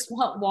cliquey. We just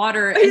want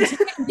water. And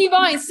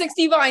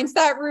 60 vines,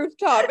 that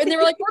rooftop. And they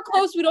were like, we're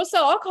closed. We don't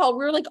sell alcohol.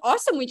 We were like,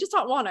 awesome. We just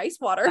don't want ice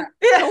water.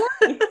 Yeah.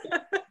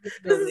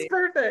 This is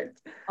perfect.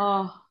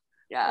 Oh,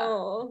 yeah.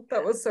 Oh,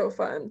 that was so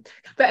fun.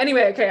 But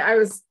anyway, okay, I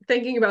was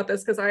thinking about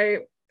this because I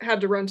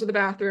had to run to the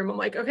bathroom. I'm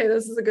like, okay,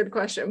 this is a good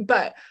question.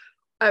 But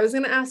I was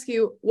going to ask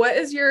you, what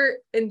is your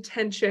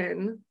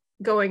intention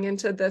going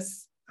into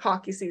this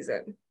hockey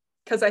season?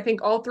 Because I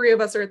think all three of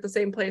us are at the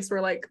same place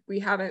where like we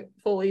haven't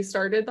fully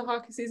started the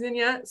hockey season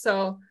yet.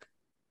 So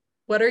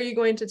what are you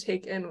going to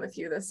take in with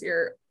you this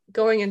year,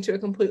 going into a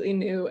completely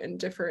new and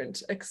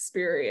different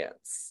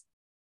experience?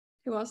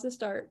 Who wants to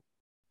start?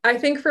 I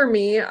think for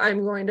me,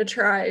 I'm going to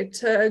try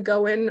to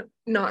go in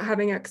not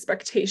having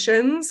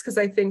expectations, because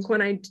I think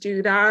when I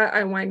do that,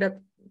 I wind up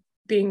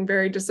being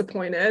very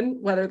disappointed,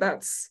 whether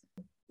that's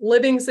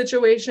living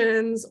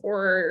situations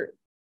or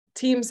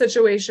team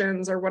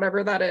situations or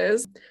whatever that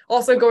is.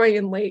 Also, going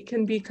in late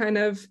can be kind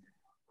of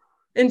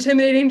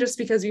intimidating just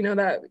because you know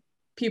that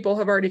people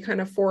have already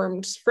kind of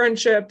formed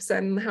friendships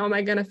and how am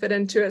I going to fit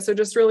into it? So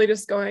just really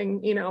just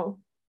going, you know,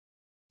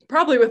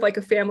 probably with like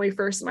a family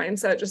first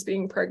mindset, just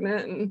being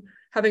pregnant and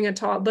having a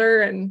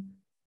toddler and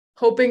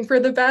hoping for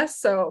the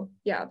best. So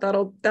yeah,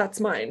 that's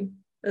mine,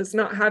 is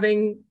not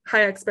having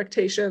high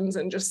expectations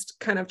and just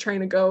kind of trying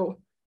to go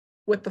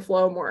with the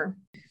flow more.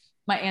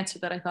 My answer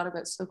that I thought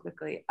about so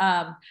quickly.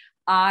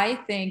 I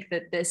think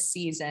that this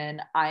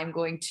season I'm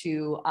going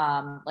to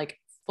like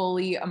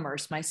fully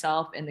immerse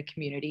myself in the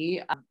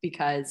community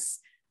because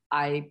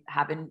I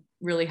haven't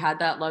really had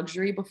that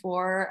luxury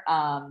before.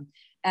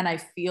 And I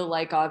feel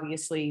like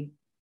obviously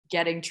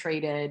getting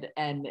traded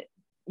and,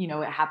 you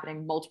know, it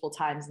happening multiple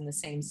times in the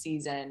same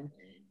season,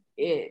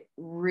 it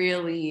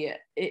really,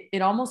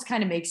 it almost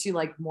kind of makes you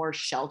like more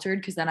sheltered,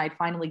 because then I'd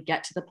finally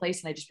get to the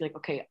place and I'd just be like,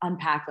 okay,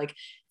 unpack, like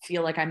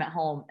feel like I'm at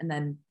home, and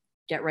then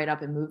get right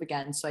up and move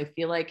again. So I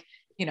feel like,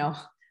 you know,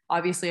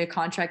 obviously a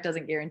contract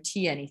doesn't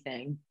guarantee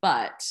anything,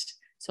 but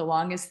so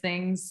long as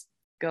things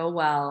go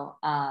well,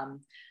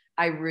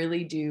 I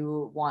really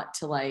do want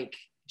to like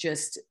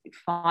just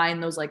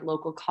find those like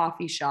local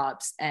coffee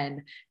shops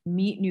and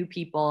meet new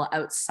people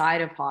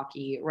outside of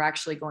hockey. We're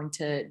actually going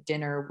to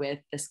dinner with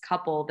this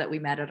couple that we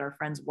met at our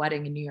friend's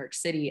wedding in New York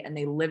City, and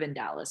they live in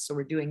Dallas. So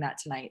we're doing that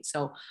tonight.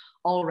 So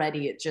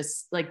already it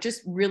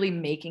just really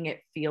making it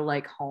feel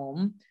like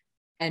home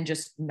and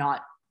just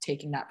not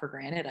taking that for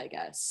granted, I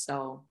guess.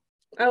 So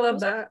I love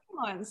that.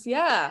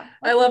 Yeah.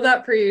 I love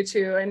that for you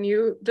too. And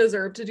you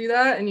deserve to do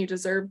that. And you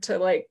deserve to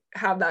like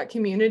have that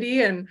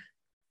community. And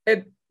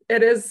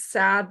it is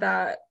sad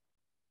that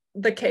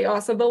the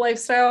chaos of the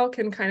lifestyle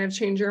can kind of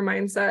change your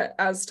mindset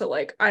as to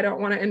like, I don't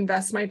want to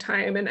invest my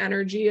time and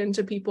energy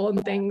into people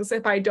and things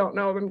if I don't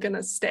know if I'm going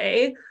to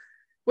stay,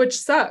 which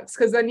sucks,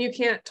 because then you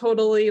can't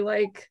totally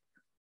like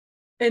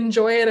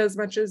enjoy it as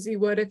much as you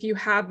would if you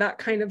have that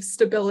kind of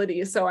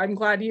stability. So I'm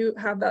glad you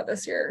have that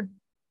this year.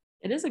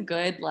 It is a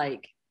good,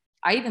 like,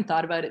 I even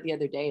thought about it the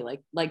other day,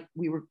 like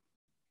we were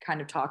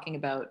kind of talking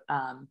about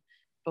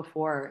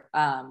before,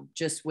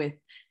 just with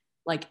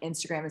like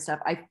Instagram and stuff.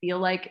 I feel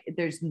like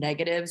there's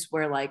negatives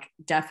where like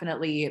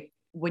definitely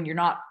when you're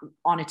not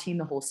on a team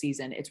the whole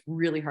season, it's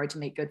really hard to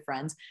make good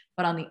friends.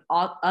 But on the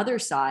other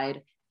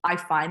side, I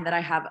find that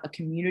I have a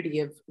community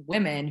of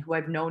women who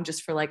I've known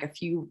just for like a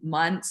few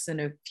months and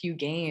a few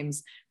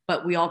games,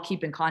 but we all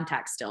keep in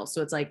contact still.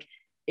 So it's like,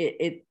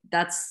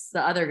 that's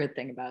the other good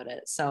thing about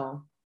it.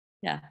 So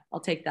yeah, I'll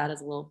take that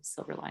as a little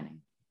silver lining.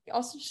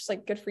 Also just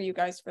like good for you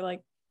guys for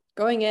like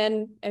going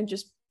in and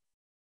just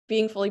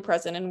being fully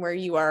present in where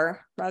you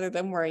are rather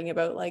than worrying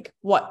about like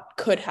what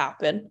could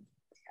happen.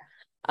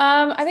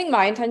 I think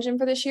my intention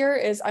for this year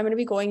is I'm going to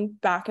be going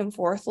back and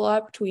forth a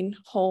lot between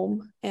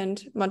home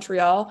and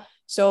Montreal.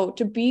 So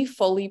to be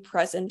fully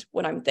present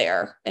when I'm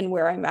there and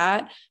where I'm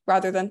at,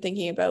 rather than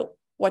thinking about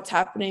what's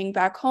happening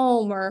back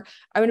home, or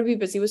I'm going to be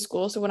busy with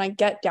school. So when I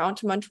get down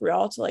to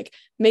Montreal, to like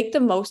make the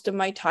most of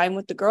my time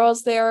with the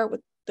girls there, with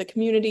the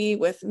community,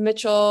 with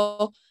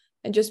Mitchell,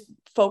 and just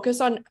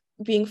focus on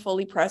being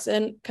fully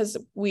present, because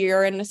we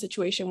are in a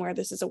situation where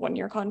this is a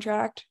 1-year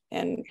contract,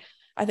 and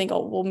I think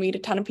we'll meet a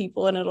ton of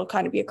people and it'll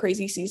kind of be a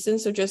crazy season.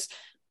 So just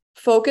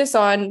focus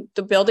on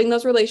the building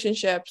those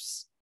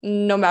relationships,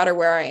 no matter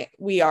where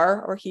we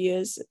are or he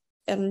is.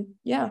 And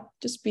yeah,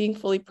 just being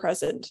fully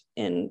present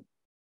in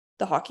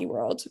the hockey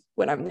world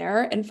when I'm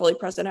there and fully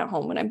present at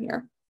home when I'm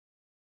here.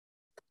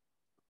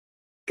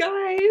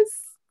 Guys,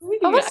 I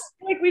feel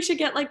like we should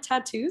get like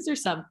tattoos or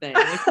something.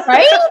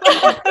 Right?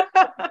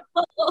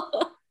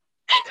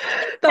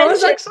 That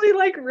was actually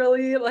like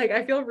really, like,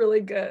 I feel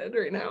really good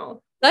right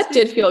now. That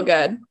did feel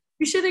good.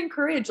 We should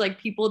encourage like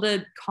people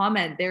to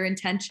comment their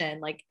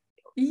intention, like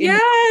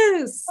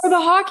yes, for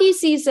the hockey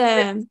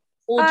season.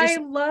 I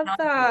love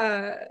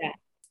that. Yeah.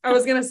 I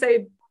was gonna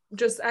say,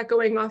 just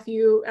echoing off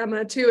you,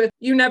 Emma, too,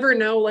 you never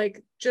know,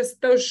 like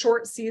just those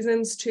short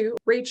seasons too.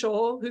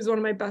 Rachel, who's one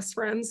of my best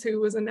friends,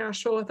 who was in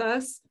Nashville with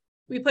us,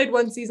 we played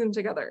 1 season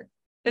together,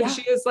 and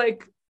she is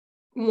like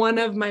one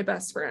of my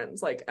best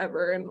friends, like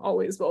ever, and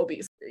always will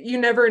be. You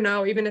never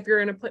know, even if you're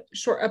in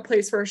a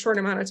place for a short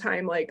amount of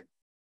time, like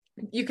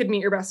you could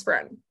meet your best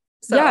friend.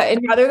 So yeah, and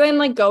rather than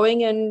like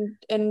going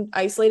and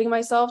isolating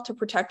myself to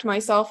protect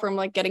myself from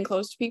like getting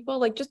close to people,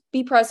 like just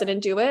be present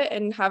and do it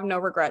and have no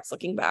regrets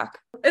looking back.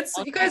 It's,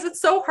 you guys,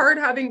 it's so hard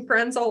having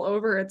friends all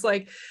over. It's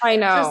like, I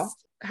know,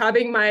 just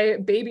having my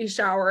baby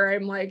shower,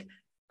 I'm like,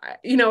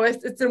 you know,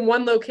 it's in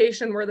one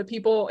location where the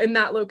people in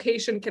that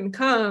location can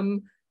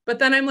come, but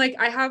then I'm like,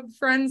 I have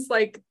friends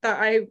like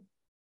that I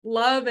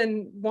love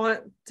and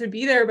want to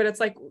be there, but it's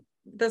like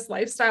this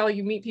lifestyle,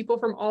 you meet people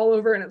from all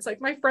over, and it's like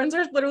my friends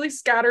are literally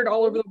scattered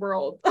all over the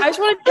world. I just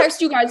want to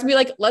text you guys and be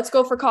like, let's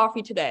go for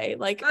coffee today.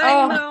 Like,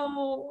 I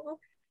know.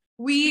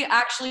 We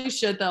actually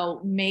should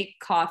though make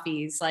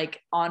coffees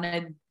like on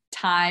a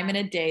time and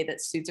a day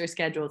that suits our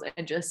schedules,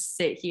 and just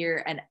sit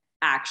here and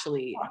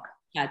actually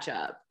catch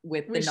up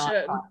with the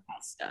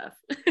non-podcast stuff.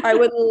 I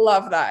would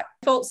love that.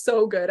 I felt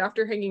so good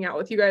after hanging out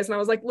with you guys, and I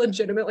was like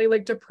legitimately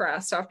like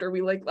depressed after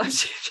we like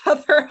left each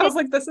other. I was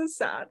like, this is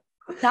sad.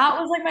 That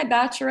was like my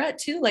bachelorette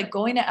too, like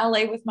going to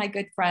LA with my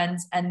good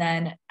friends and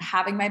then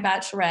having my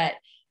bachelorette,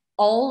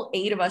 all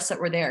 8 of us that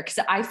were there. Cause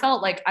I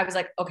felt like, I was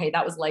like, okay,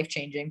 that was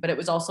life-changing, but it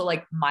was also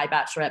like my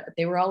bachelorette, but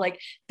they were all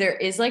like, there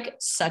is like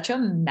such a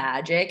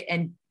magic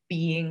and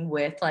being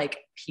with like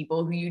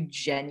people who you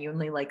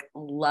genuinely like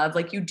love.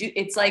 Like you do,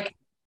 it's like,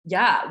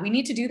 yeah, we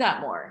need to do that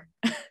more.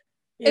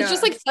 It's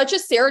just like such a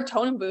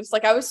serotonin boost.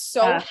 Like I was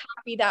so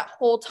happy that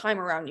whole time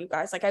around you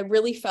guys. Like I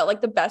really felt like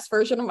the best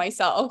version of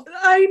myself.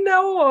 I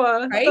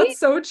know. Right? That's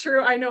so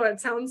true. I know it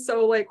sounds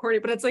so like corny,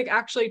 but it's like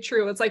actually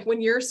true. It's like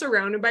when you're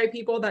surrounded by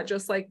people that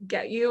just like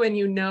get you, and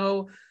you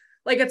know,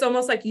 like it's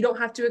almost like you don't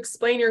have to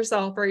explain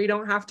yourself, or you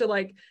don't have to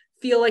like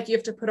feel like you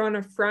have to put on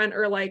a front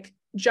or like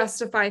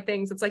justify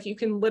things. It's like you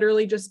can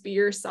literally just be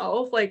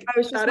yourself. Like I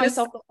was just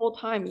myself the whole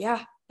time.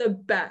 Yeah. The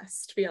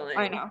best feeling.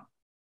 I know.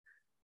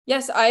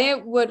 Yes, I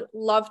would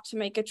love to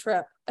make a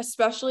trip,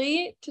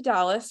 especially to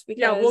Dallas,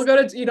 because we'll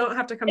go to, you don't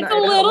have to come it's to a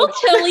little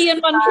chilly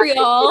in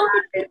Montreal.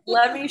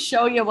 Let me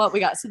show you what we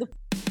got. So the